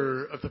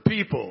ruler of the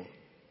people.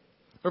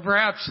 Or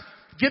perhaps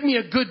give me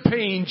a good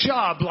paying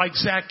job like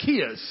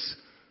Zacchaeus,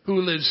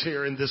 who lives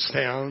here in this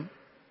town.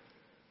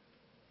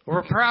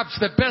 Or perhaps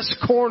the best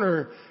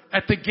corner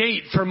at the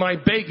gate for my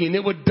begging.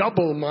 It would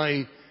double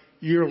my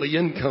yearly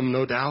income,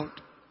 no doubt.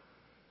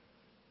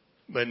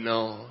 But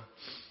no.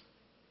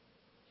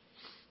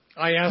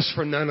 I asked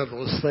for none of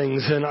those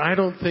things, and I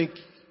don't think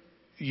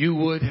you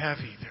would have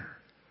either.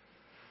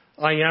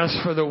 I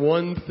asked for the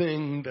one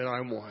thing that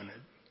I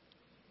wanted.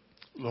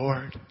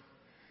 Lord,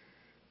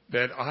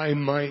 that I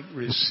might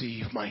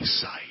receive my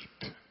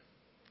sight.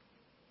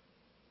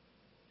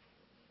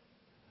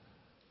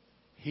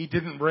 He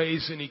didn't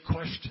raise any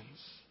questions.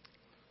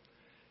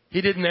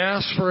 He didn't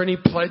ask for any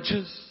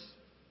pledges.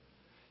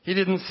 He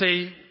didn't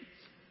say,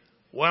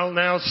 well,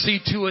 now see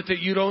to it that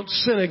you don't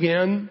sin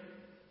again.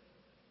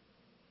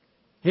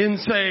 He didn't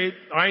say,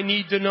 I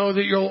need to know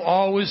that you'll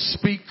always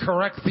speak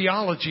correct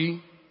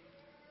theology.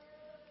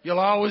 You'll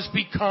always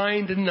be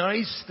kind and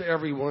nice to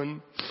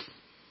everyone.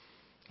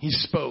 He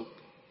spoke.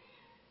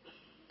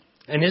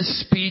 And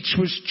his speech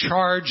was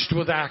charged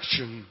with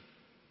action.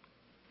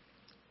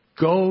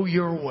 Go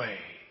your way.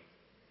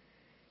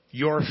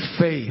 Your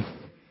faith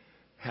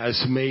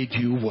has made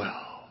you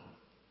well.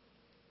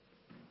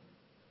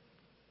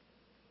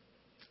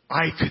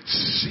 I could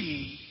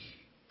see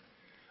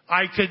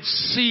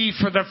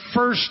for the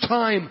first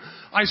time.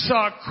 I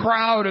saw a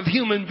crowd of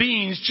human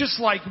beings just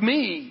like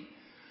me.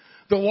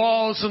 The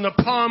walls and the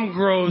palm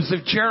groves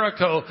of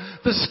Jericho.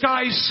 The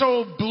sky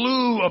so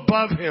blue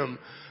above him.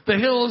 The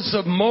hills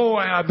of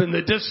Moab in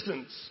the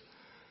distance.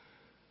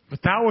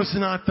 But that was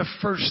not the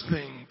first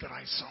thing that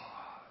I saw.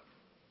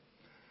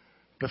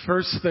 The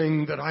first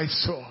thing that I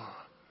saw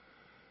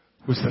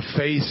was the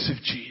face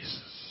of Jesus.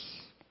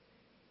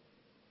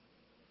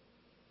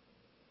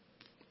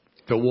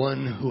 The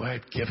one who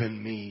had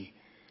given me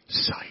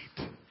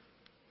sight.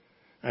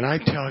 And I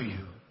tell you,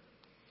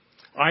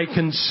 I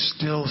can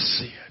still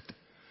see it.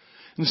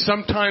 And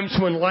sometimes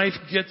when life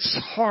gets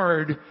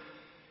hard,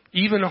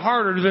 even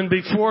harder than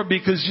before,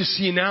 because you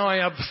see, now I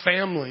have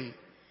family,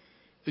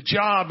 the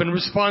job and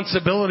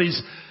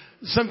responsibilities.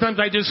 Sometimes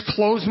I just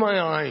close my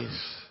eyes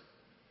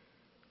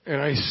and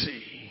I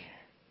see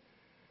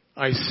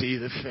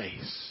the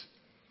face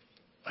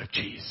of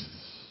Jesus.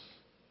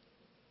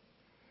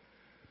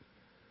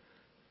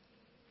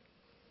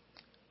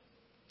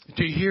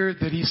 Do you hear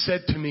that he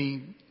said to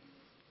me,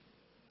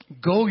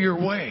 go your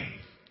way.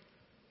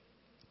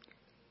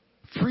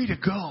 Free to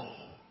go.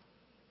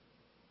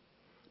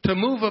 To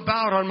move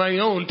about on my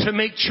own, to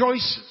make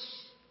choices.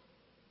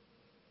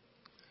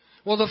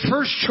 Well, the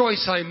first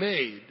choice I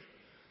made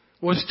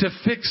was to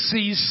fix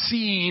these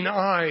seeing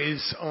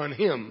eyes on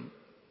him.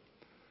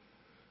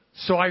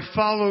 So I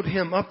followed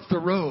him up the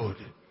road,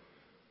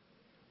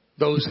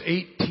 those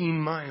 18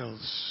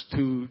 miles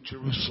to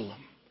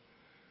Jerusalem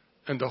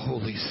and the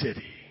holy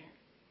city.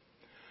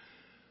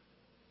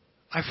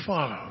 I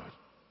followed,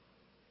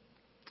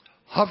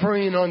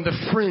 hovering on the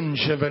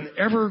fringe of an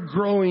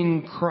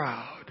ever-growing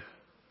crowd.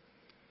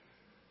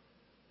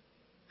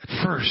 At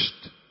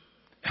first,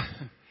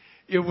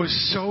 it was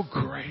so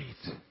great.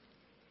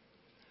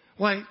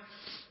 Why,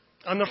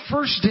 on the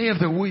first day of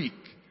the week,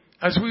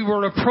 as we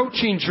were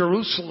approaching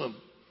Jerusalem,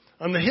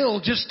 on the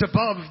hill just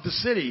above the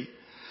city,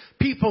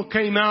 people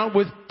came out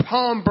with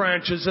palm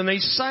branches and they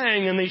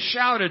sang and they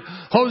shouted,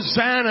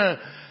 Hosanna!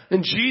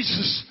 And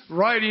Jesus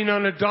riding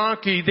on a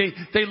donkey,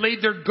 they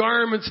laid their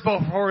garments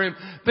before him.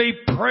 They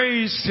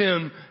praised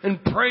him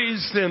and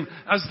praised him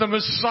as the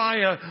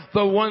Messiah,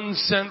 the one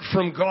sent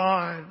from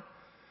God.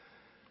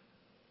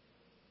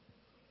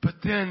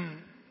 But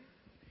then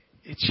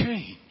it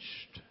changed.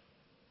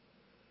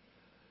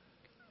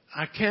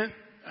 I can't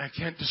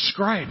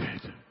describe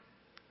it.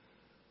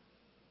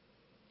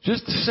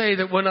 Just to say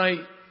that when I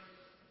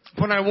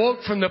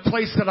woke from the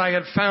place that I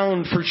had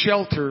found for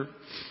shelter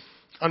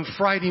on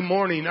Friday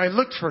morning, I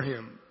looked for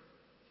him.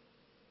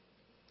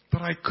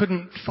 But I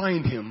couldn't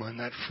find him on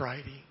that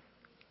Friday.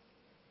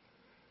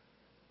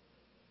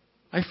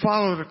 I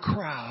followed a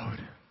crowd.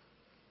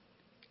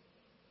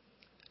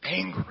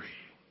 Angry.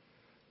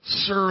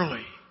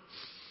 Surly.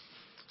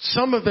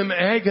 Some of them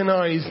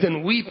agonized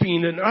and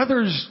weeping, and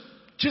others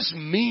just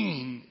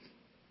mean.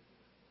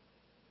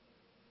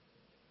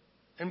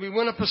 And we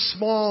went up a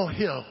small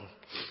hill,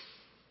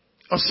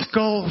 a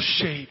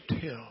skull-shaped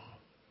hill.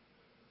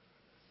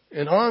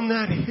 And on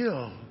that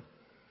hill,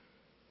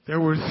 there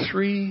were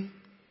 3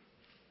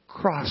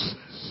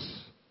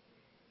 crosses.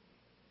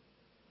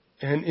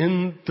 And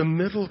in the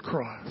middle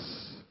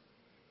cross,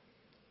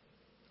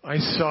 I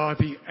saw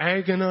the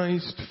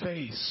agonized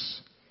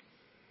face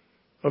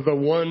of the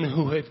one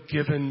who had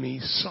given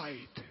me sight.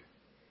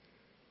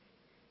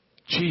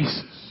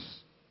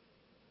 Jesus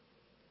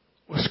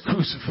was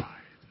crucified.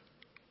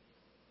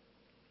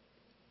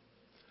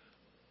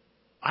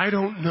 I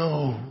don't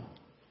know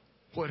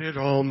what it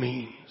all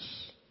means.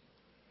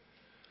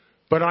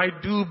 But I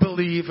do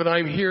believe, and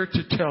I'm here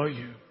to tell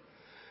you,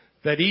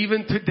 that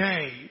even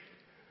today,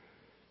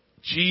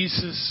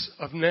 Jesus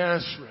of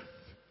Nazareth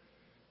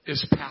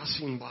is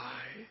passing by.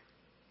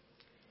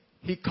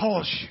 He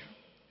calls you.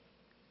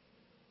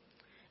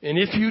 And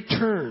if you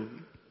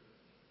turn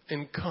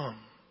and come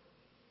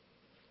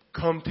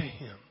to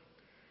him,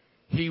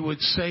 he would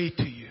say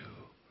to you,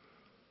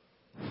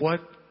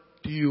 what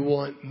do you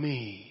want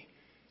me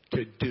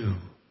to do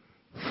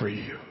for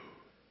you?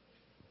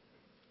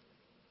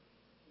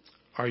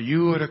 Are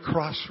you at a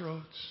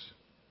crossroads?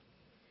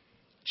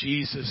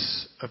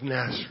 Jesus of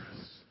Nazareth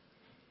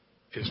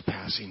is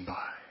passing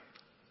by.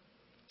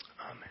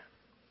 Amen.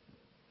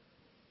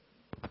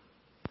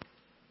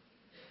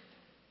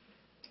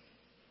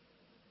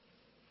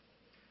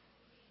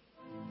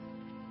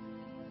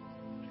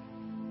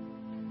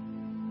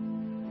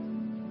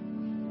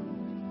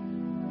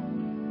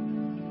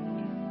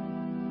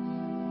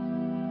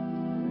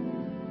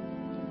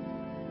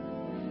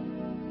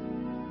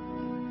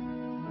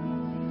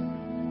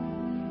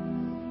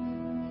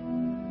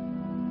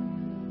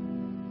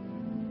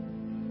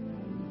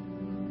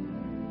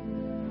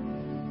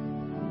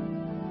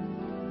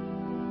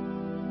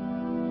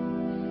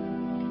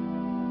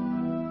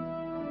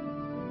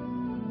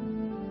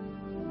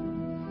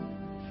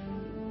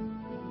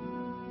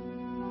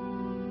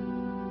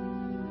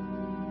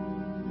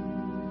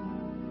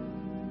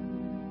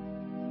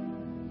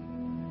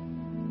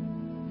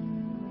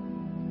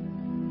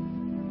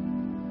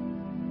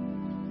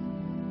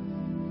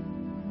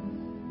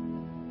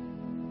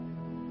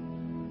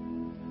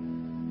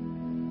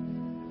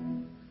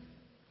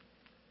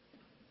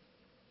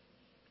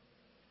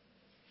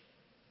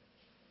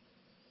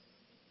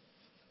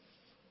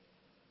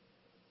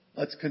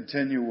 Let's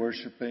continue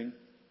worshiping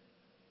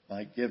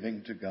by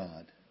giving to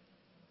God.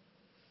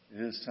 It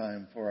is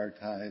time for our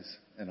tithes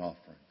and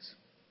offerings.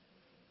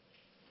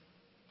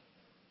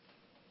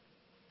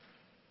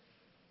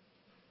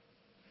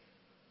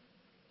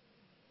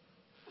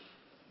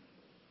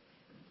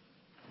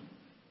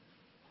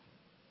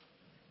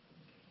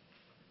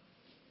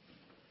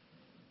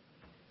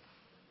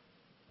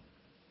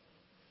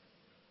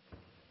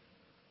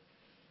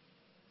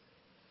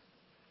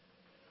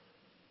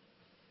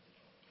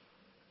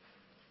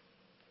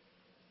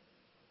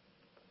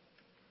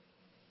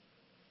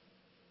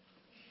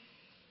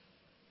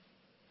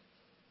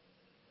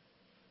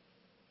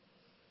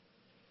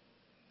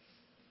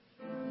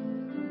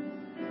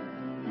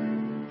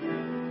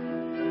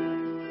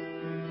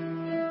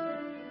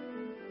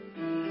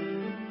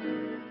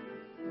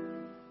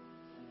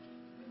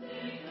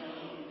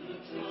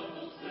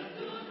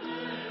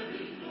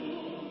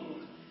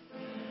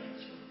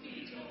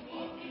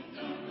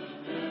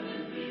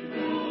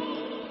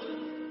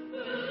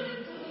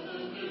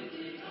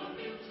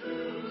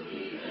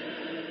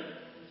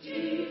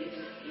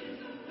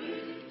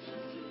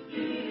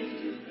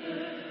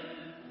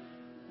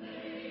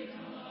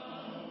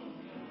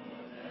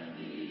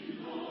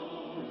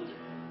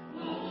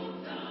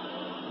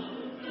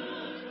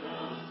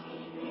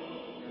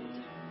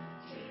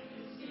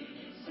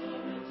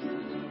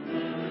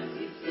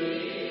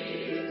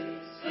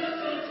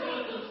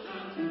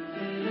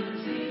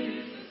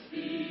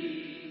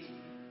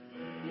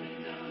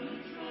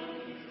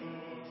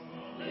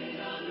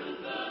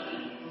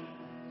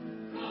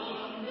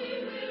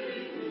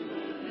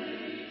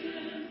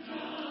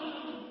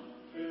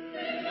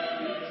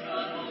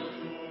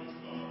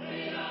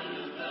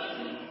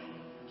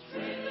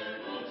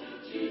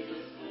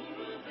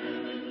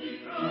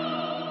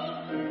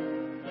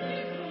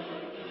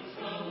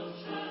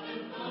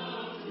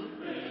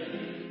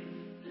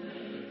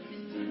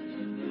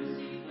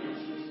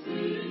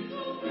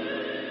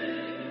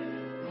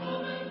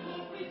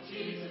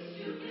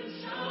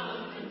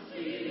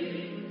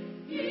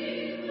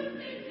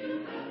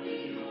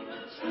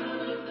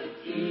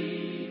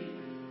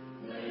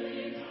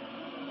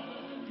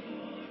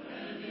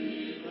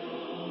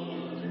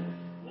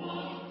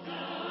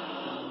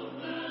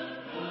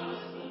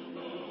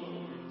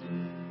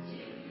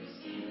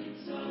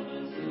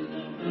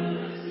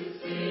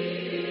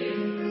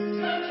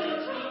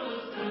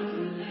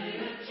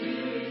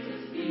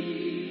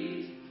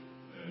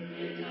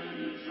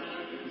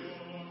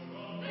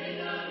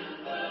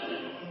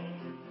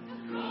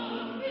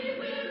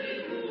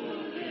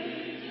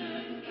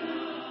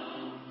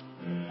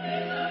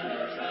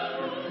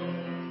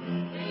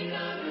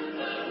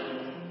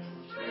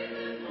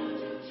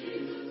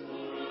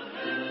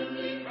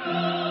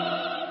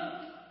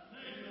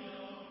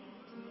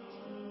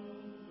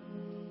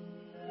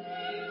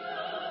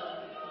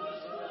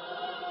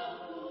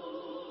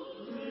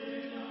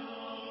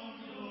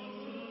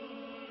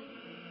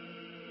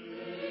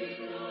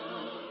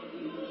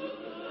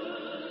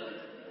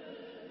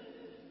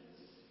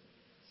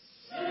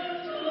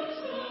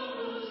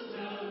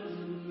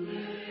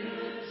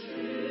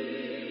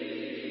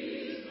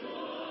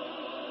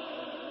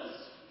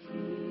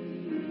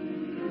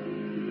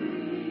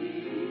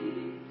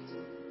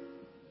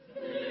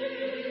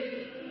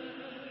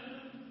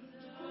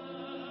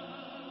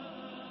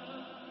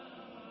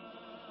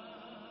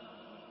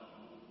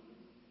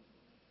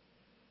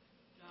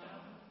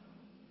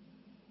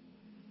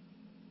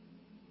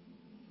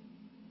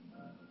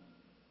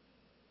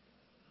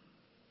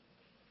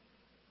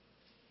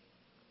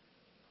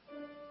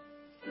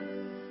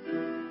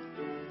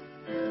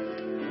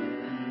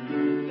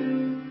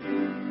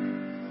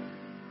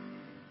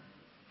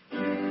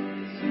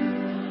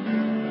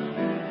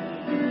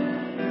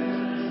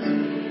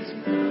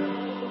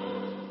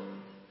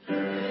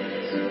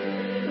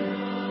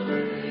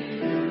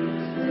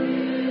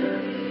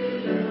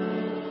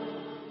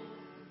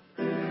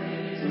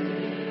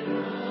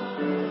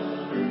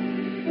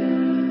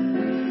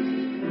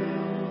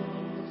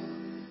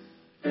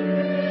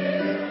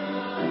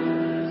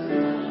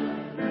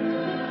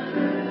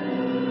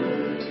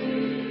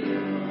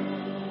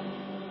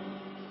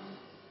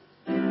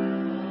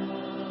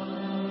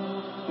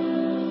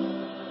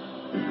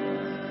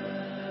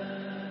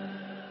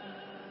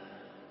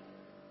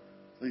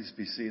 Please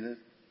be seated.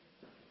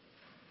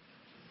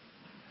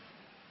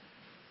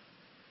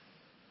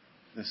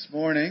 This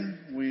morning,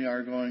 we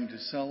are going to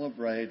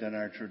celebrate in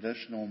our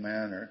traditional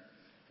manner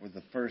for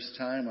the first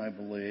time, I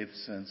believe,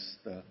 since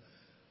the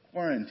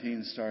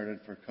quarantine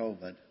started for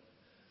COVID.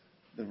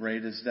 The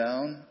rate is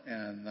down,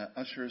 and the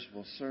ushers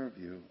will serve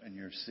you in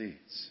your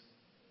seats.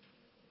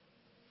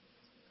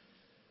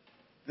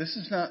 This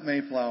is not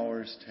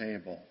Mayflower's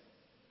table.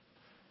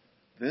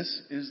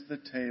 This is the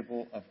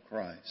table of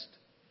Christ.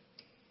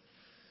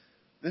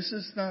 This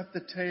is not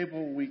the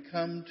table we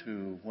come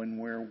to when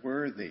we're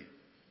worthy.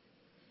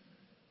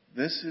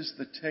 This is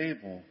the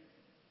table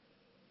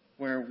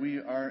where we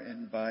are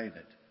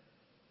invited.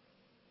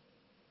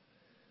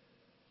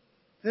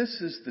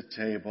 This is the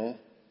table,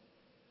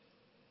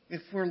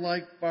 if we're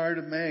like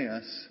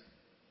Bartimaeus,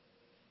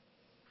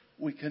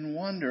 we can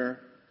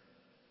wonder,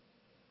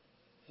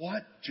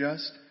 what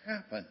just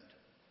happened?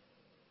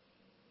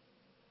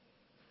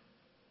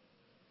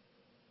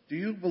 Do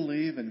you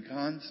believe in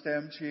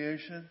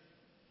consubstantiation?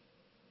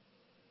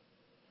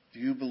 Do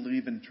you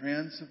believe in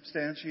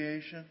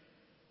transubstantiation?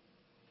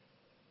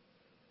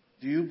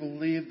 Do you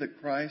believe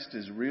that Christ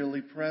is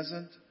really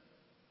present?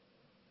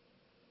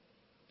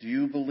 Do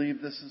you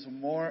believe this is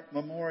a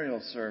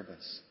memorial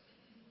service?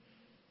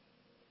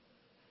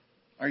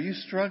 Are you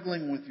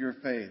struggling with your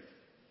faith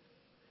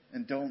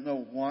and don't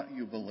know what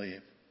you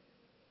believe?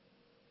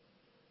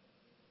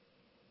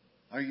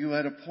 Are you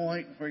at a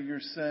point where you're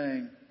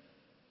saying,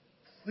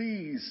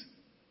 please,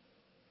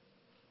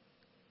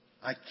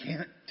 I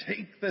can't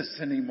take this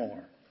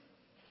anymore?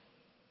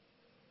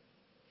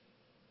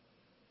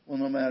 Well,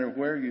 no matter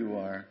where you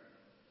are,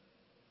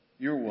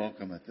 you're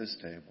welcome at this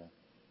table.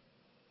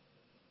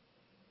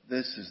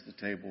 This is the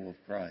table of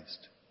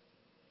Christ.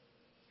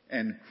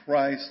 And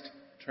Christ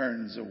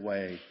turns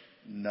away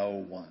no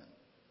one.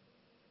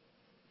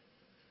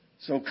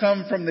 So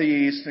come from the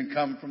east and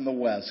come from the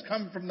west.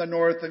 Come from the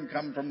north and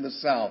come from the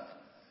south.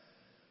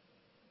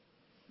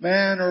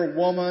 Man or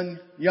woman,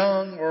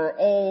 young or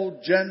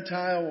old,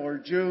 Gentile or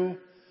Jew,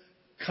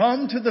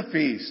 come to the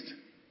feast,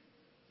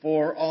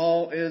 for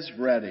all is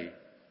ready.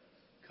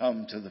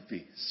 Come to the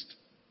feast.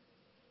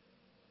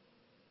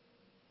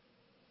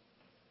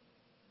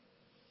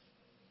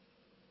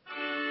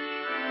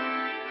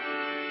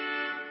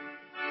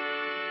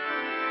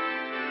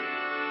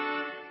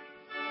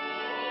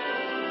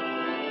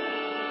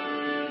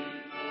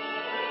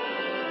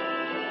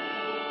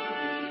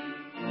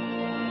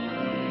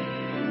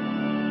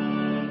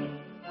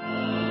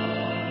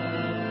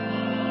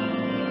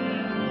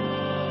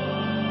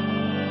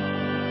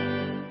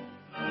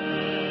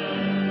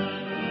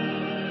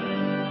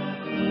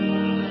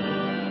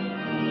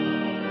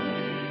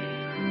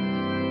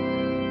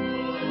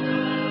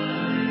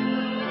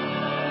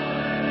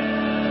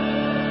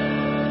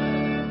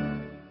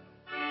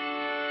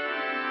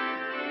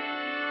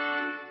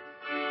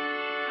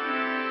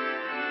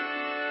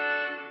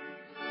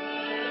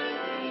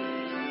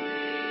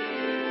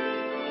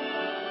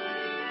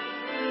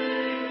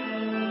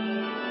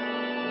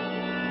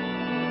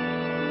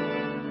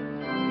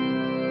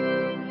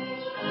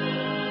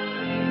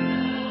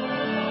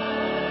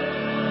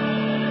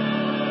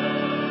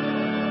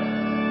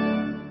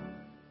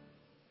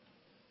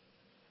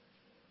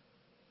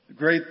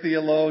 Great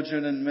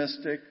theologian and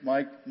mystic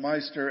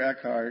Meister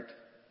Eckhart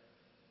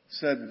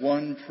said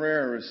one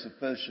prayer is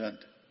sufficient.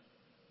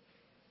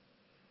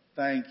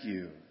 Thank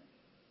you.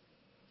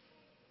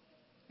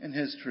 In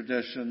his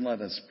tradition, let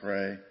us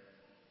pray.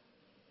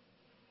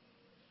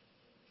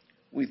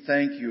 We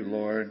thank you,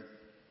 Lord,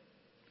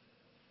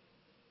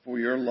 for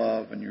your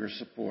love and your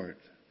support.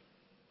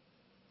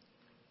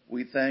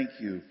 We thank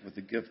you for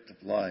the gift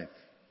of life.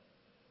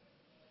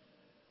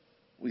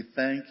 We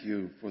thank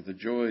you for the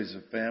joys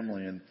of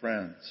family and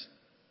friends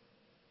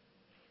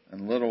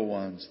and little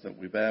ones that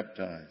we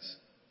baptize.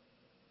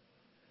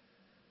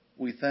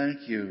 We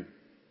thank you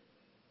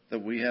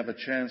that we have a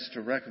chance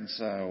to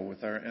reconcile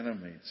with our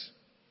enemies.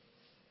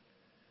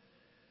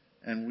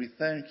 And we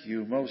thank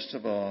you most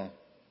of all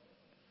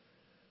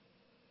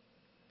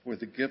for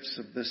the gifts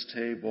of this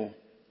table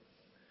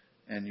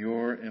and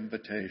your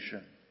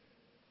invitation.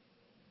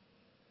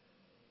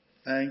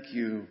 Thank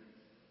you,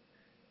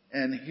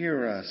 and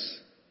hear us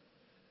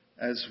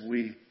as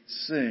we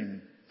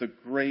sing the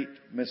great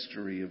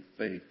mystery of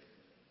faith.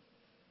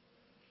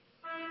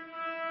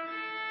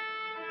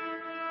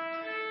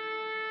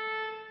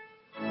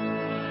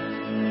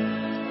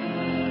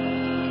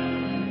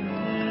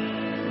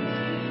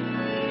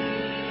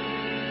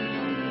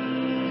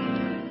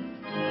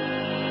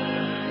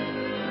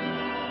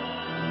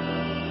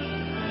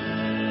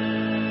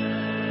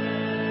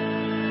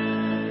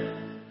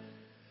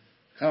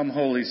 Come,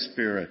 Holy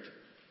Spirit.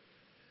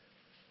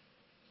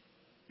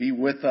 Be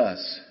with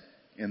us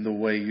in the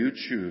way you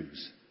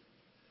choose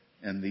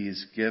in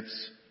these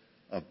gifts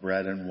of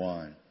bread and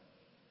wine.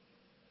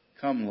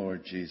 Come,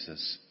 Lord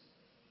Jesus.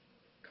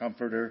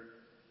 Comforter,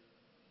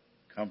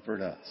 comfort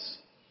us.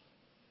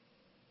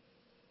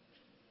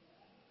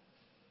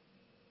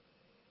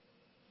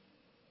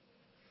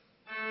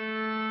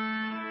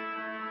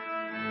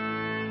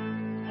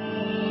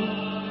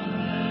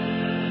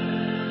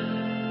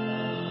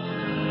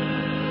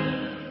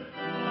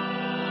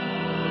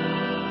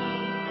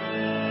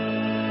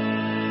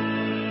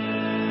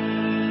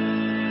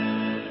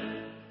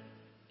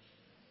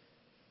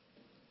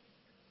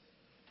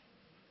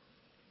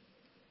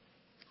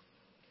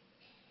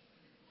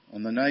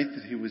 On the night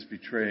that he was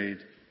betrayed,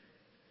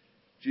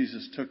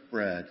 Jesus took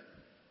bread,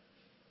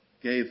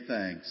 gave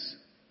thanks,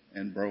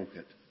 and broke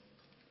it,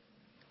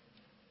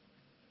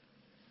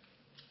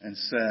 and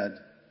said,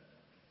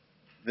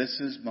 "This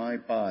is my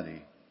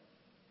body,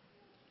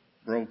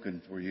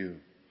 broken for you."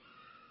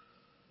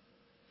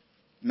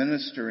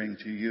 Ministering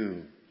to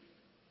you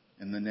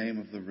in the name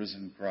of the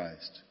risen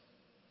Christ,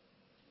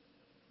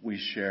 we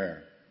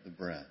share the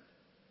bread.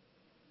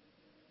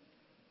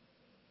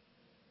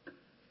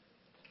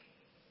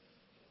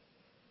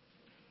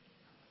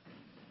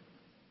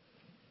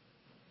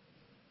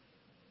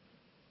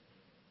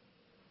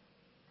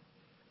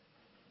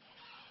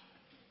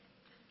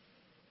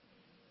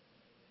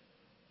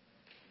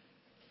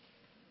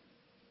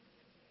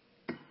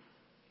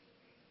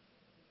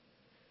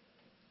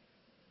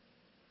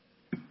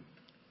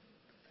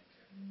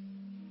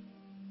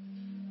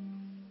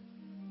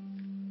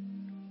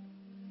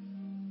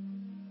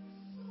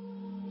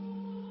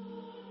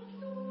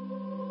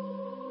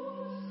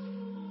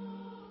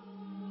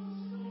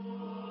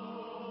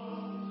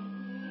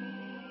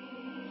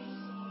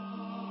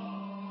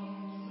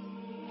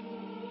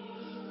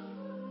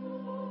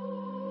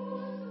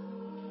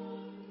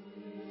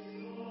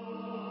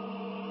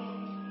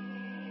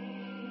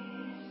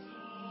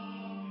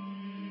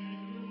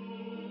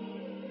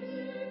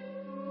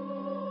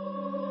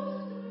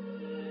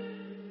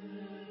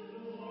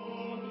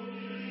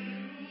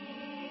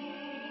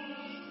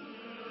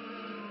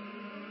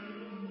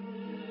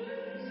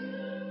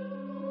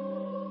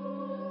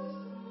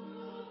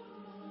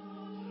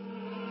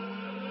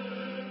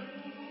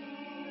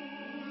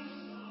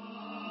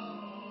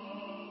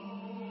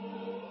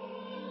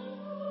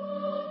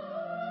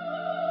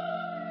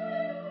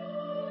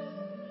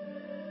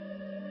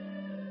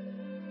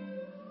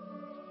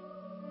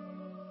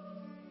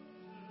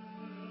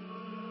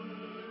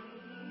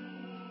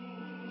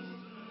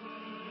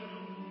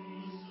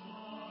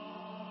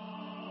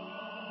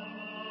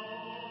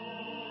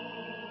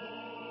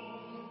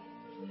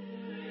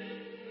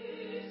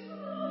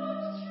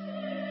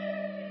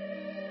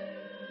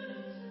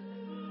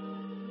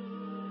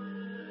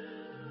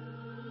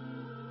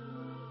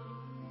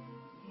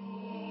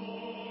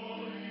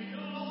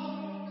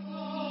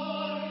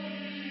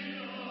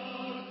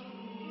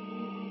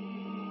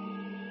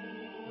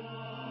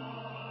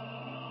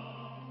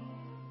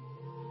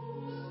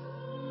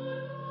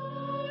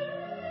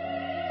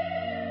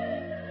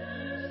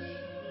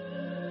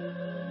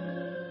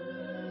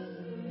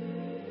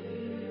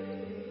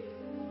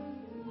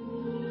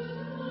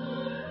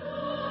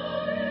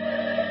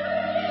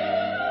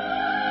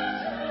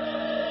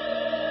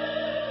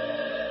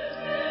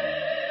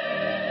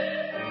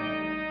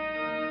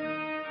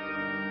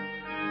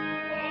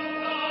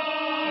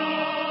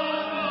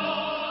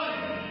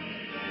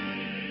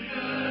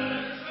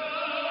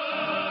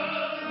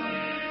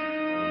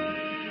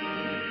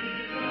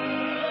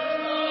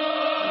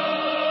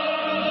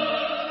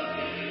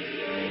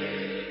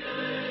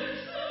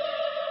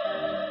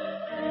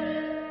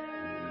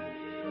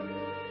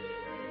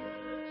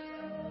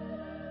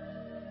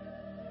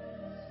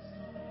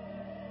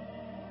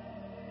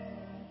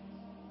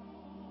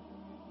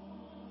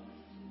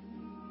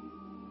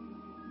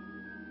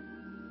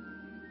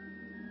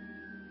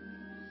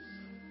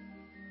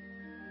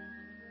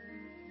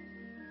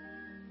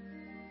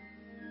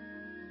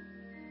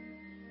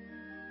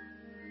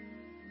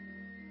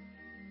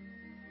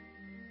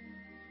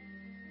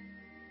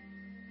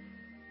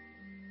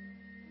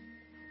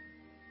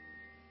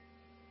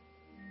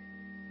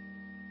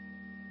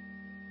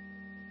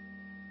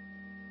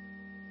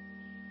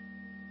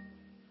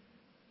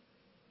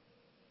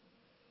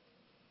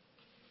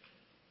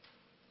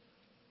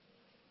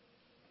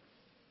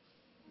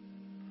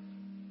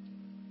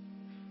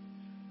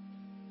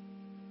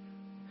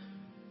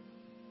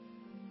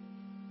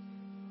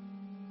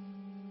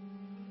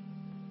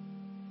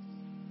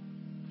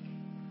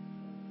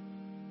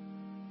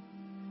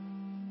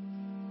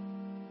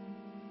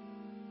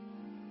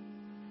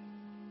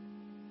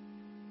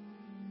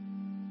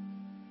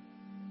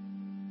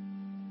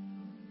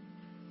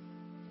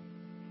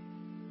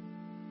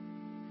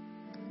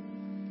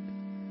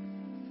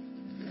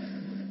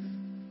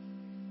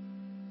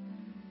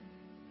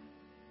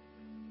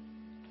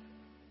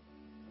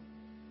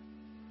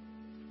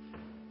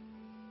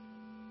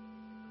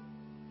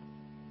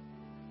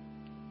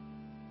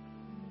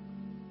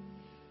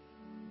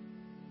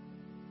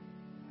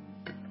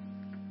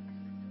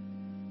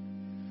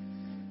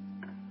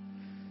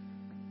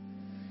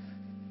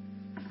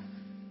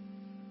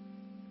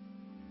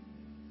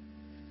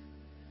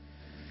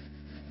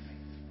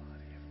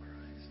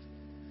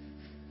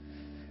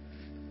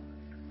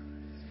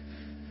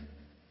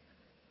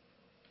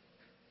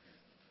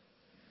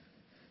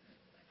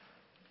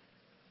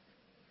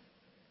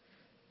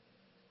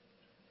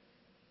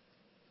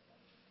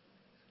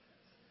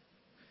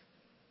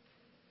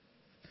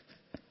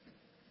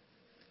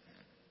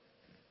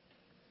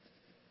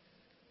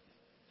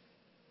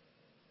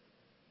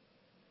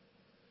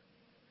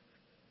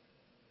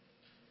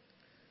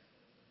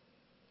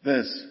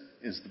 This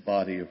is the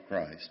body of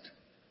Christ.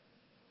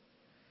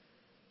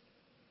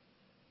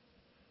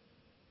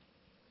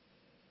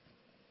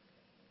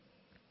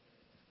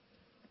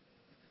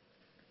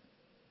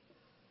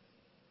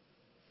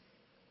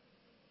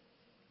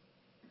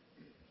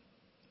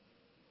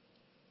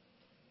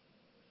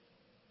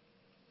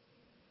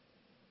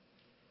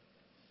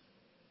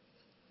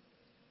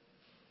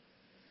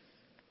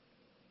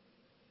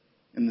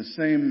 In the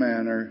same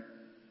manner,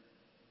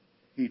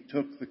 he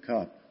took the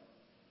cup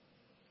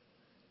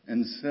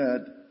and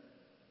said,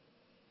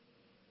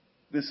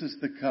 "This is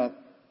the cup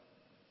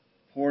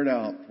poured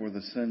out for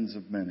the sins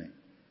of many.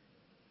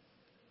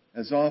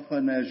 As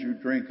often as you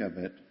drink of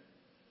it,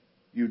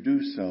 you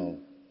do so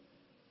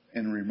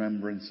in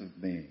remembrance of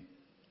me."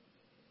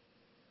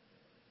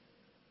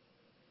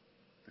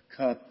 The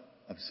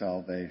cup of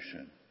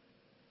salvation,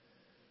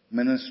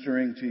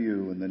 ministering to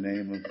you in the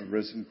name of the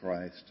risen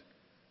Christ,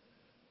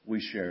 we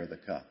share the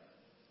cup.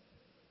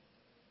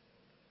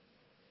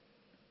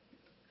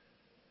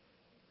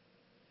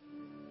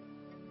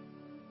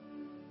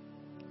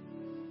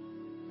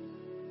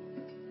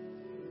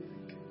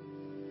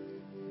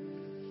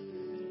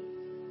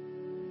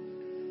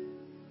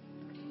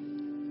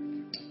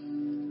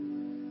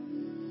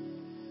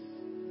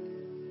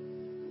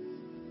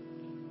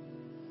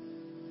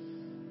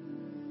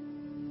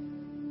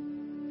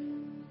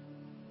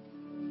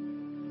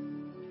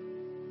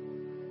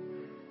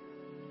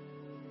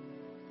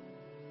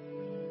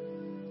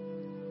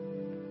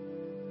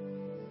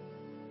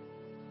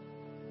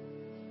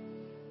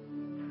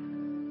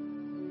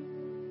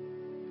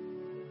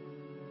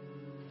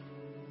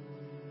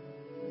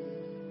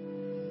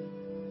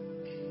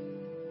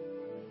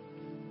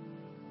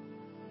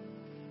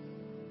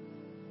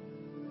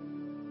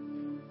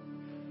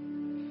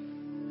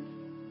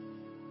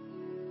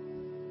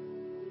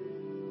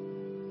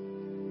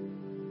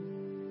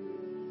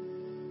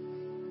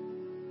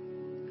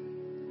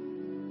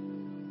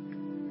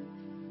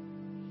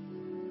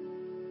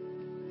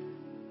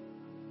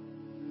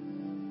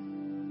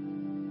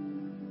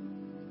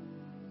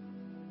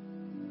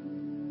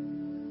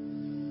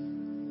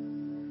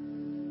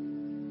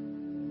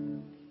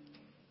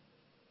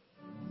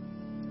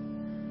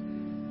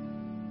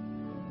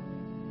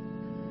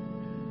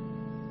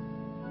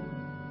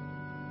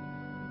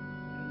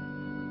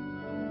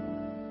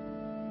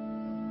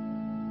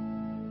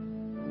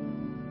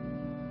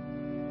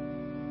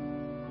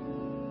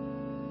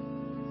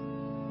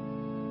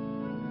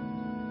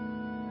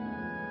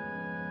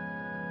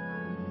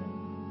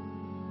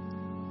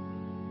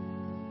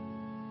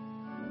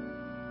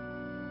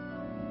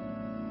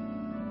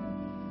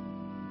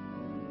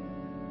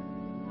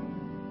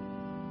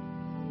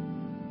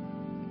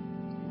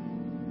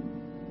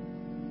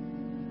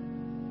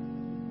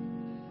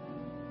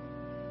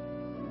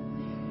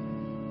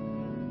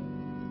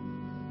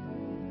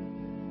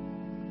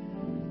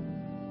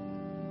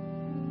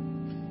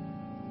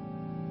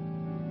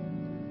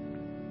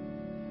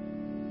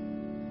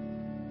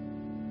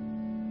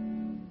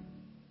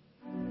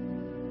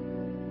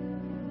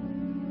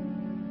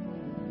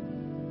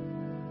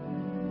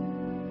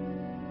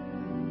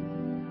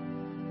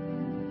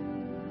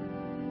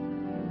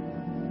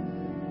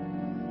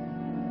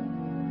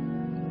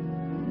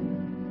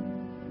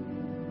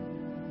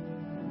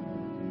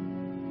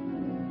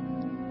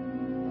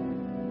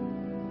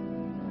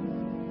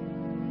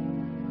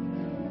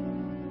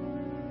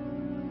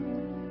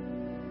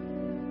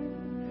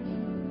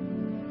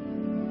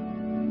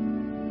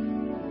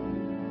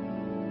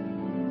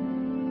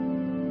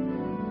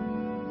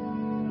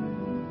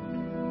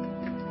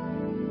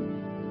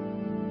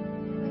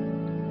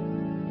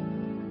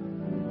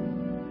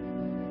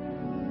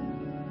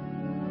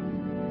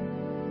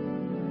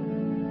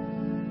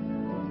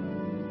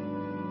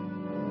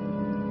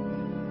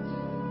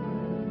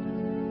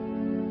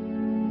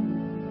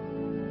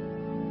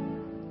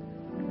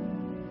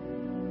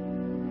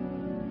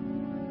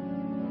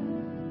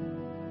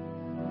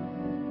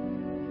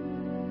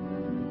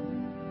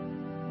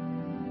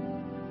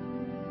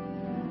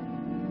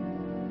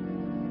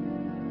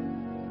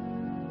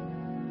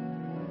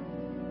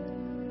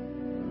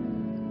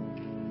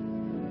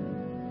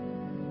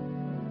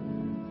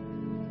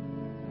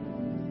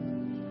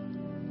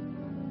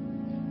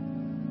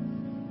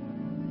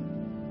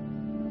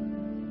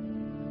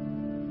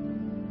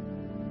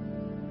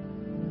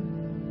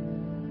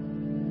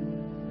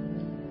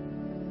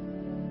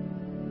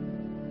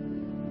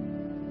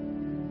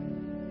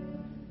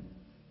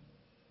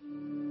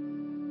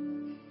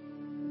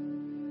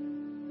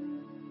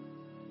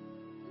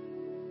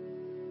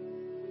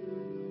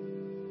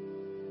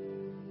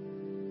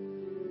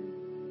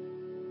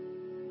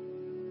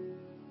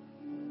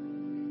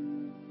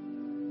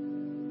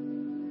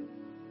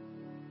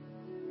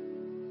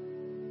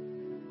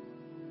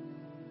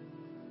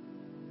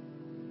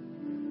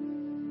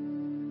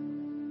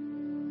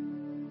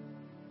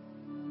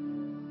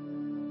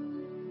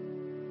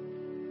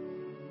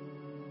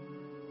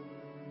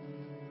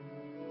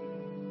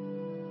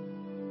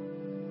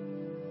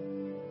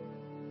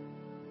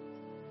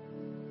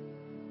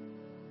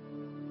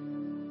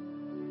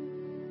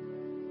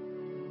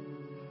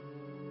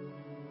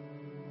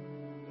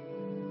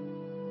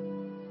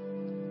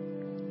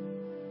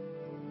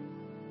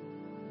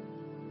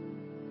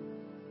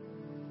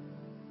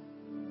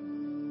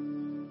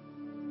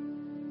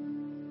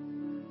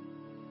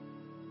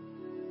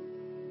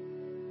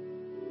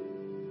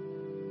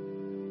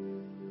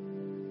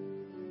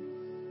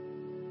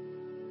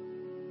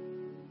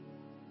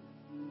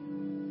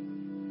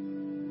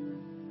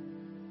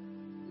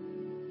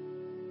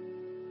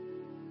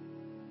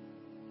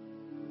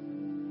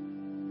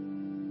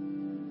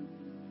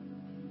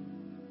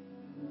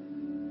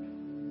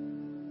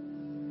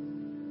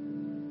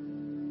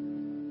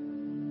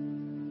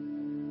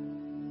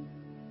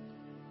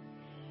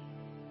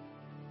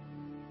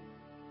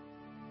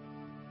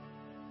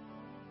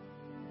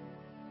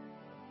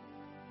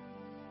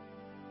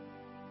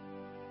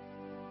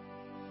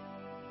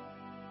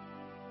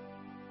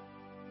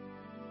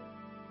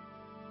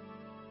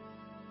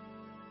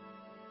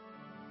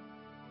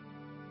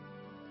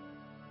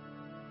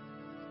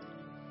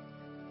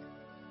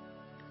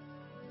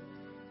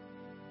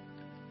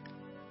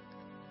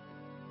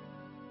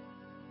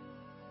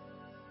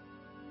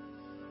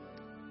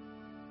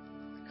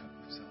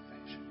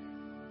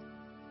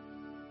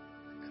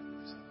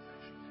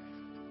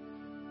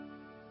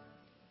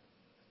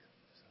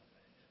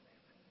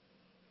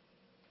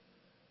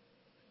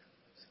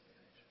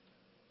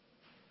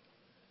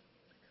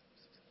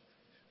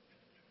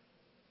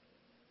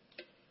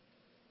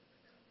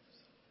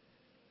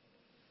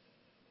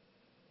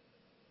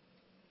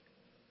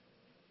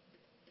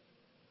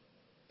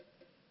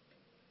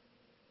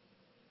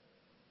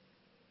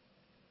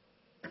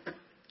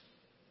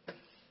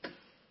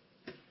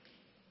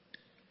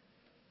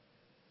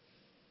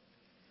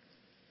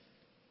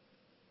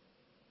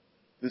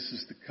 This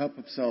is the cup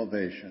of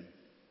salvation.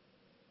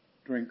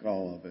 Drink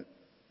all of it.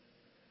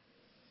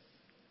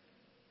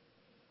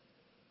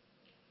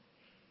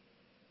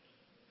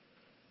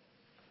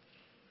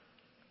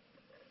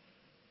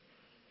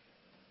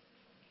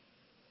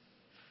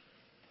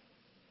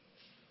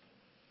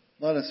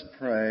 Let us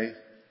pray,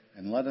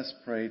 and let us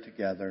pray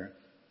together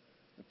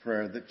the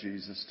prayer that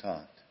Jesus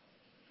taught.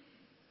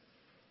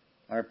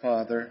 Our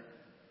Father,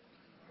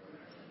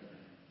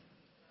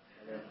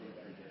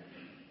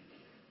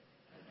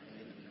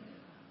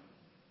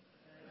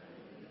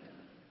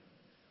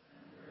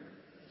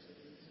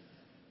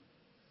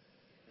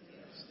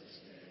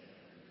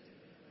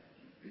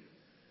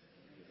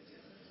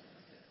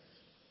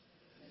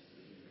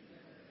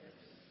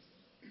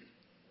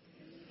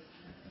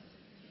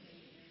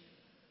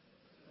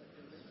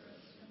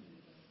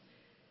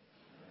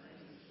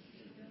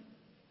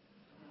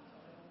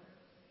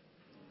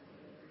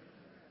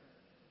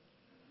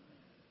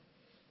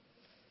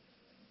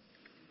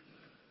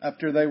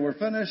 after they were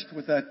finished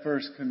with that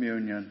first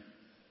communion,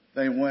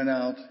 they went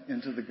out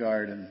into the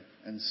garden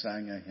and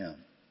sang a hymn.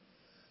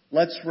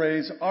 Let's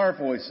raise our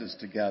voices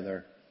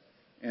together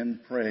in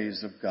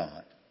praise of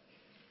God.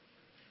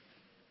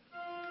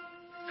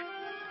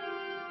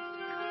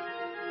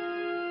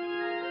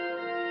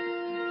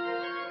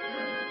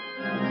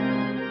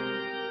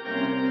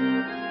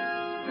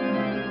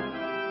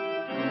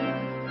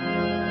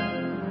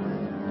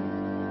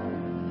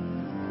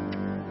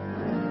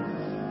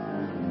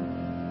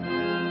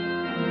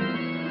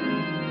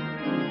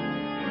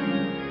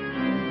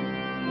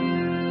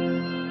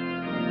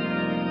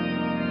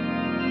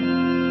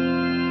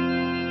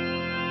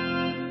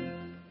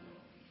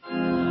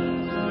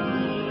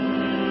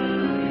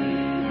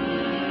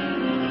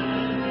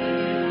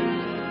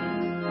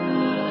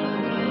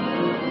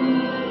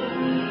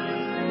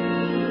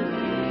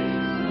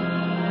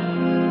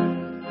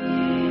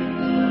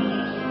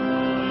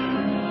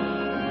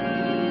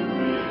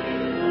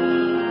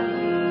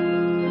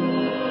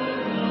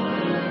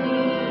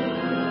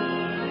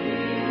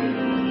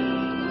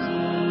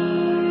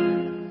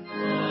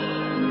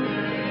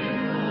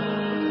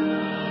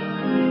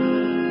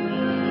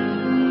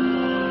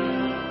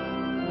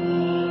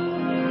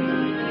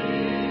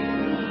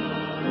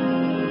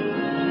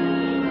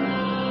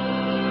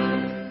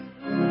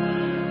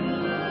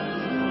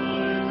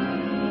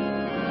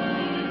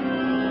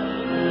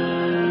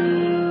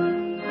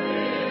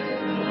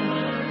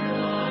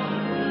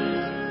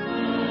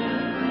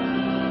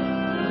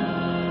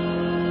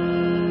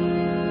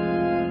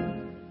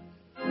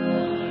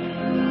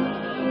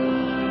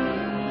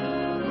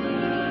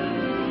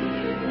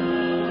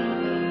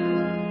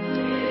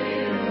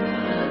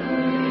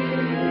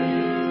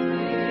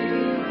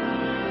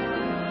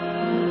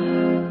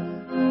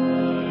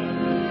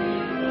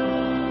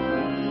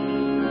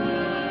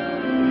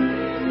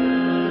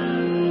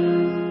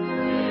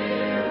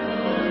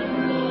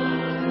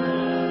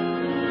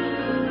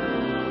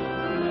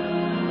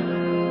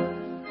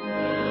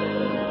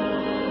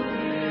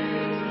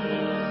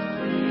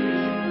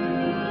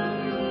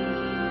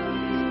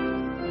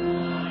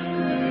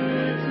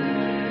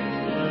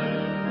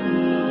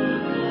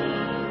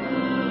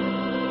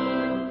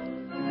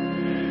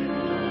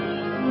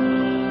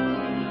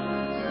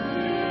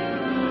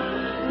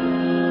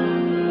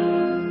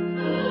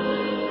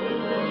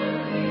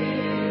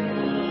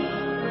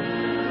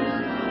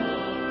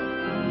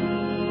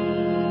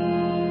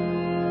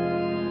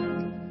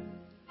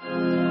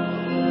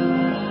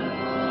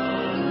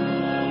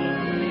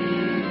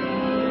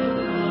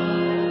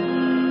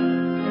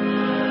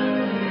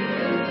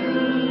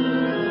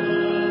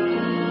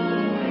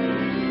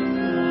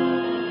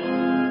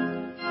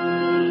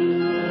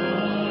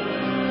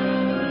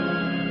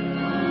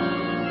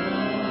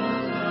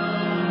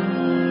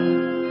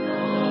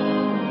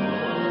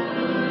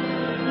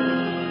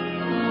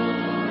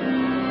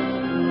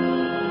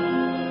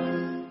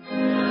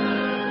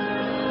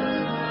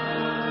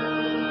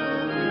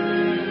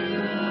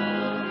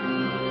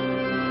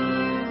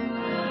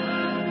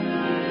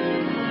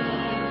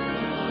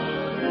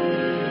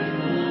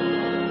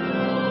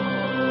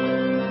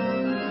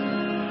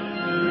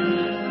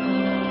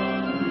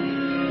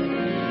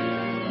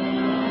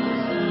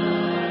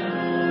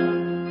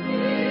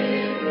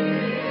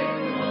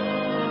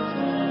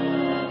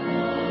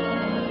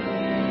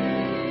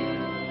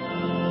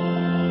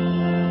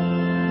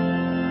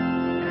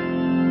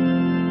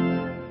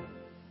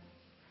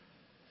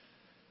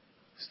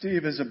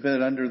 Steve is a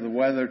bit under the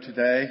weather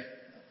today,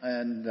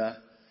 and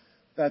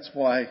that's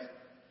why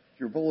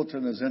your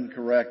bulletin is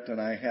incorrect,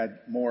 and I had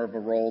more of a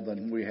role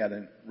than we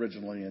had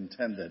originally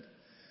intended.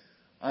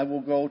 I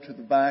will go to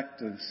the back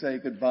to say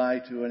goodbye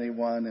to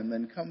anyone and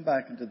then come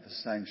back into the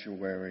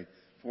sanctuary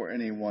for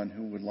anyone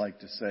who would like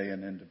to say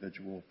an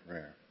individual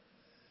prayer.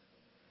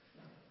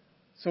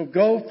 So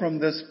go from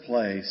this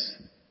place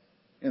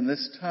in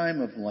this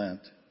time of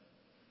Lent,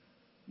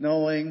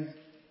 knowing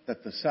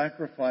that the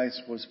sacrifice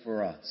was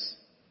for us.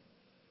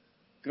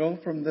 Go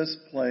from this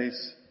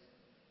place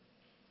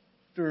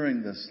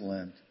during this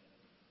Lent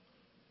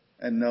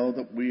and know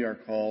that we are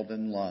called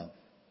in love.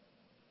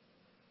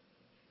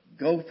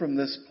 Go from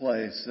this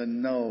place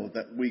and know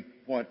that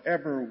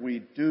whatever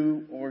we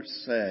do or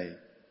say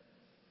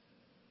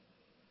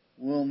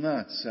will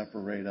not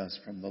separate us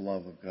from the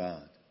love of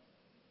God.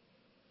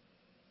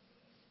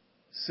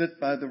 Sit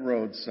by the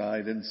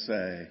roadside and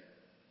say,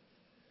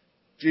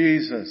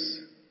 Jesus,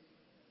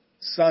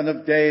 Son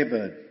of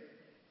David,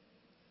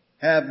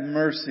 have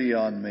mercy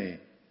on me.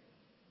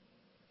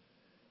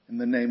 In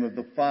the name of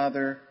the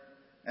Father,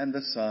 and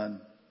the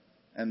Son,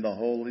 and the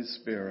Holy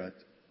Spirit.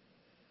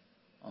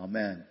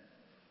 Amen.